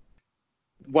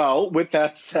 Well, with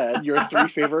that said, your 3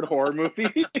 favorite horror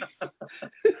movies.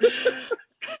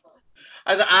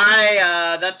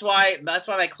 That's why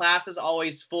my class is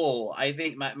always full. I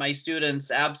think my students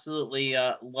absolutely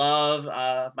love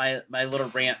my little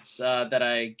rants that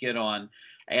I get on,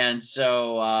 and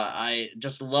so I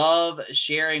just love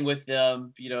sharing with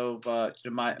them,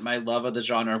 my love of the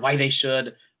genre, why they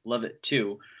should love it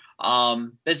too.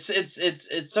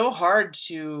 It's so hard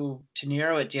to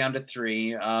narrow it down to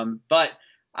 3, but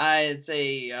I'd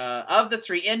say of the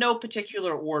 3, in no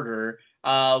particular order,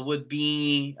 would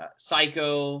be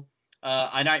Psycho,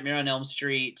 A Nightmare on Elm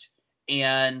Street,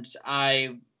 and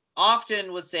I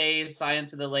often would say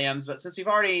Silence of the Lambs. But since we've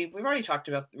already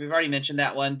mentioned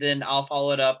that one, then I'll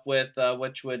follow it up with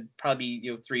which would probably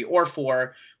be 3 or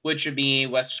 4, which would be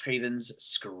Wes Craven's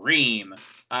Scream.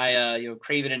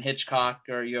 Craven and Hitchcock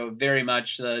are very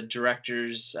much the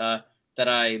directors that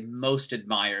I most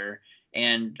admire.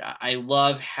 And I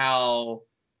love how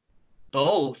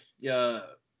both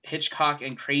Hitchcock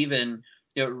and Craven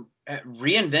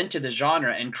reinvented the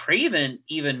genre, and Craven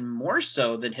even more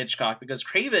so than Hitchcock, because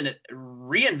Craven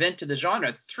reinvented the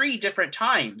genre 3 different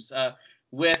times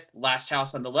with Last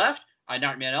House on the Left,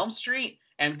 Nightmare on Elm Street,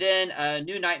 and then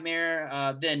New Nightmare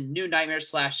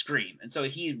 / Scream. And so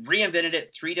he reinvented it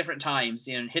 3 different times,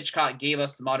 and Hitchcock gave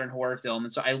us the modern horror film.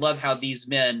 And so I love how these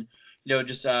men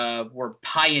just were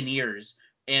pioneers,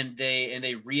 and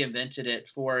they reinvented it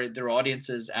for their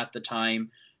audiences at the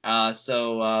time.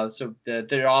 So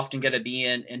they're often going to be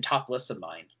in top lists of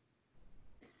mine.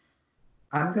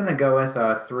 I'm going to go with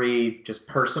 3 just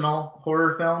personal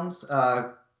horror films.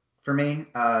 For me,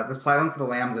 The Silence of the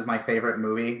Lambs is my favorite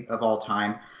movie of all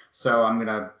time, so I'm going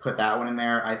to put that one in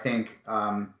there. I think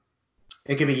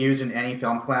it can be used in any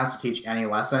film class to teach any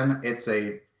lesson. It's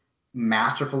a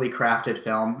masterfully crafted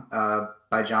film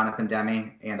by Jonathan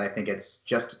Demme, and I think it's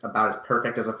just about as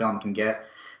perfect as a film can get.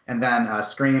 And then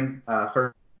Scream,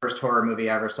 first horror movie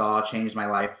I ever saw, changed my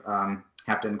life.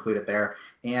 Have to include it there.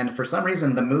 And for some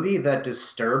reason, the movie that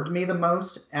disturbed me the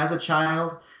most as a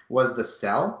child was The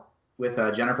Cell with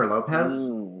Jennifer Lopez.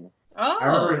 Oh.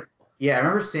 I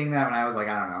remember seeing that when I was like,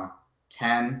 I don't know,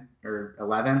 10 or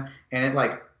 11, and it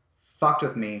like fucked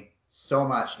with me so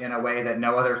much in a way that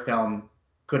no other film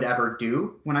could ever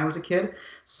do when I was a kid.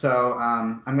 So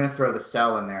I'm going to throw The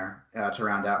Cell in there to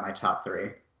round out my top 3.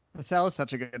 The Cell is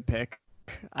such a good pick.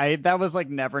 That was like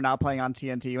never not playing on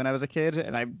TNT when I was a kid,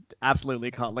 and I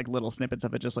absolutely caught like little snippets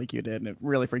of it just like you did, and it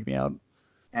really freaked me out.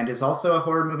 And is also a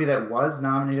horror movie that was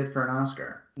nominated for an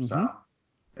Oscar. Mhm. So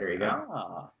there you go.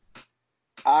 Ah.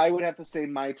 I would have to say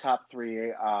my top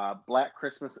three. Black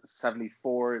Christmas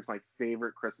 '74 is my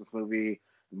favorite Christmas movie,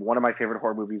 one of my favorite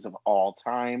horror movies of all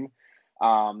time.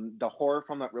 The horror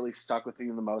film that really stuck with me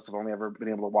the most, I've only ever been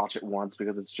able to watch it once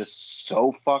because it's just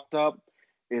so fucked up,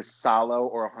 is Salo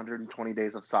or 120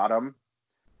 Days of Sodom.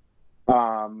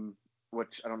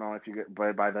 Which I don't know if you get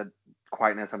by the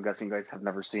quietness, I'm guessing you guys have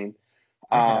never seen.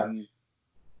 I have.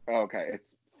 Okay, it's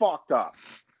fucked up.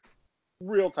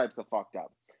 Real types of fucked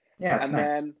up. Yeah, it's and nice.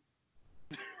 then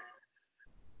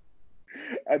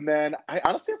and then I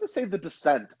honestly have to say The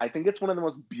Descent. I think it's one of the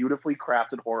most beautifully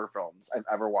crafted horror films I've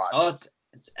ever watched. Oh,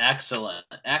 it's excellent.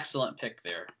 Excellent pick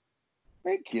there.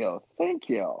 Thank you. Thank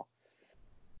you.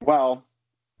 Well,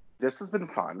 this has been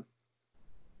fun.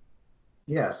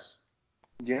 Yes.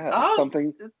 Yeah, Oh.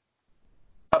 something.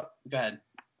 Oh, go ahead.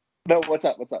 No, what's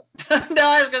up? What's up? No,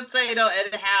 I was gonna say no.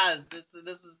 It has. This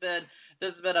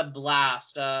has been a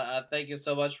blast. Thank you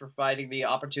so much for finding the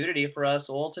opportunity for us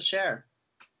all to share.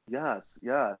 Yes,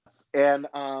 yes. And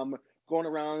going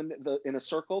around in a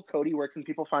circle, Cody, where can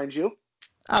people find you?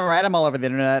 All right, I'm all over the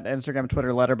internet, Instagram,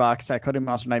 Twitter, Letterboxd at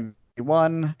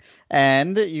CodyMonster91,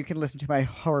 and you can listen to my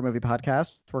horror movie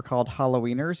podcast. We're called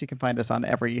Halloweeners. You can find us on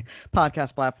every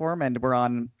podcast platform, and we're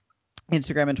on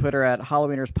Instagram and Twitter at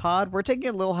Halloweeners Pod. We're taking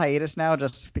a little hiatus now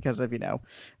just because of,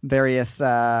 various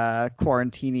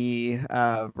quarantine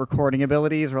recording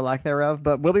abilities or lack thereof,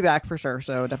 but we'll be back for sure,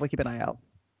 so definitely keep an eye out.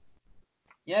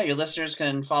 Yeah, your listeners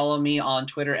can follow me on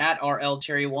Twitter at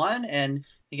RLTerry1, and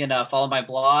you can follow my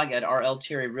blog at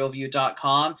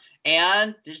rlterryrealview.com,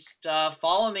 and just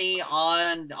follow me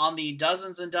on the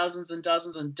dozens and dozens and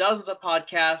dozens and dozens of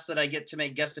podcasts that I get to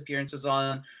make guest appearances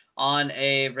on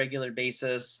a regular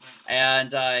basis.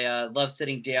 And I love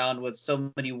sitting down with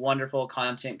so many wonderful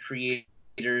content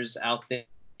creators out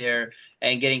there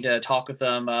and getting to talk with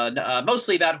them,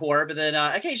 mostly about horror, but then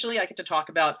occasionally I get to talk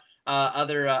about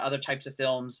other types of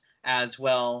films as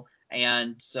well.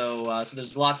 And so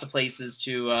there's lots of places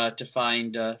to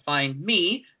find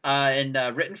me in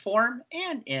written form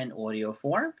and in audio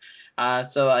form.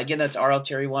 So again, that's RL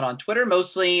Terry1 on Twitter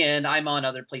mostly, and I'm on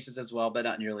other places as well, but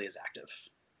not nearly as active.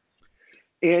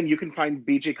 And you can find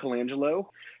BJ Colangelo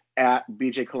at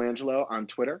BJ Colangelo on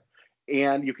Twitter.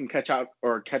 And you can catch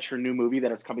her new movie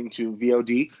that is coming to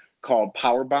VOD called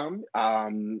Powerbound.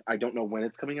 I don't know when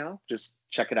it's coming out. Just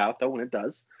check it out, though, when it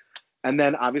does. And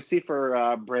then, obviously,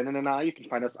 for Brandon and I, you can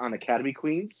find us on Academy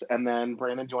Queens. And then,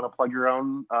 Brandon, do you want to plug your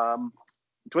own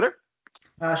Twitter?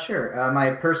 Sure.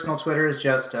 My personal Twitter is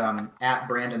just at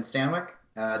Brandon Stanwyck,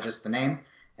 just the name.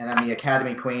 And then the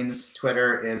Academy Queens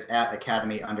Twitter is at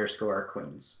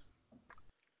Academy_Queens.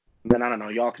 Then, I don't know.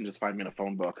 Y'all can just find me in a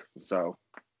phone book. So,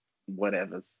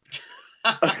 whatever.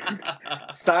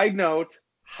 Side note,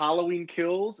 Halloween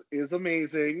Kills is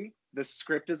amazing. The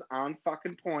script is on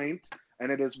fucking point,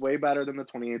 and it is way better than the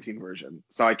 2018 version.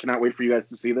 So I cannot wait for you guys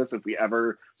to see this if we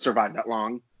ever survive that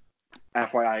long.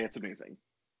 FYI, it's amazing.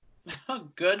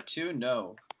 Good to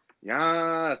know.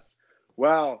 Yes.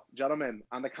 Well, gentlemen,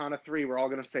 on the count of three, we're all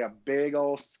going to say a big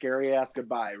old scary ass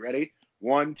goodbye. Ready?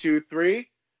 1, 2, 3.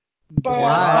 Bye.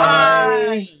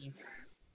 Bye. Bye.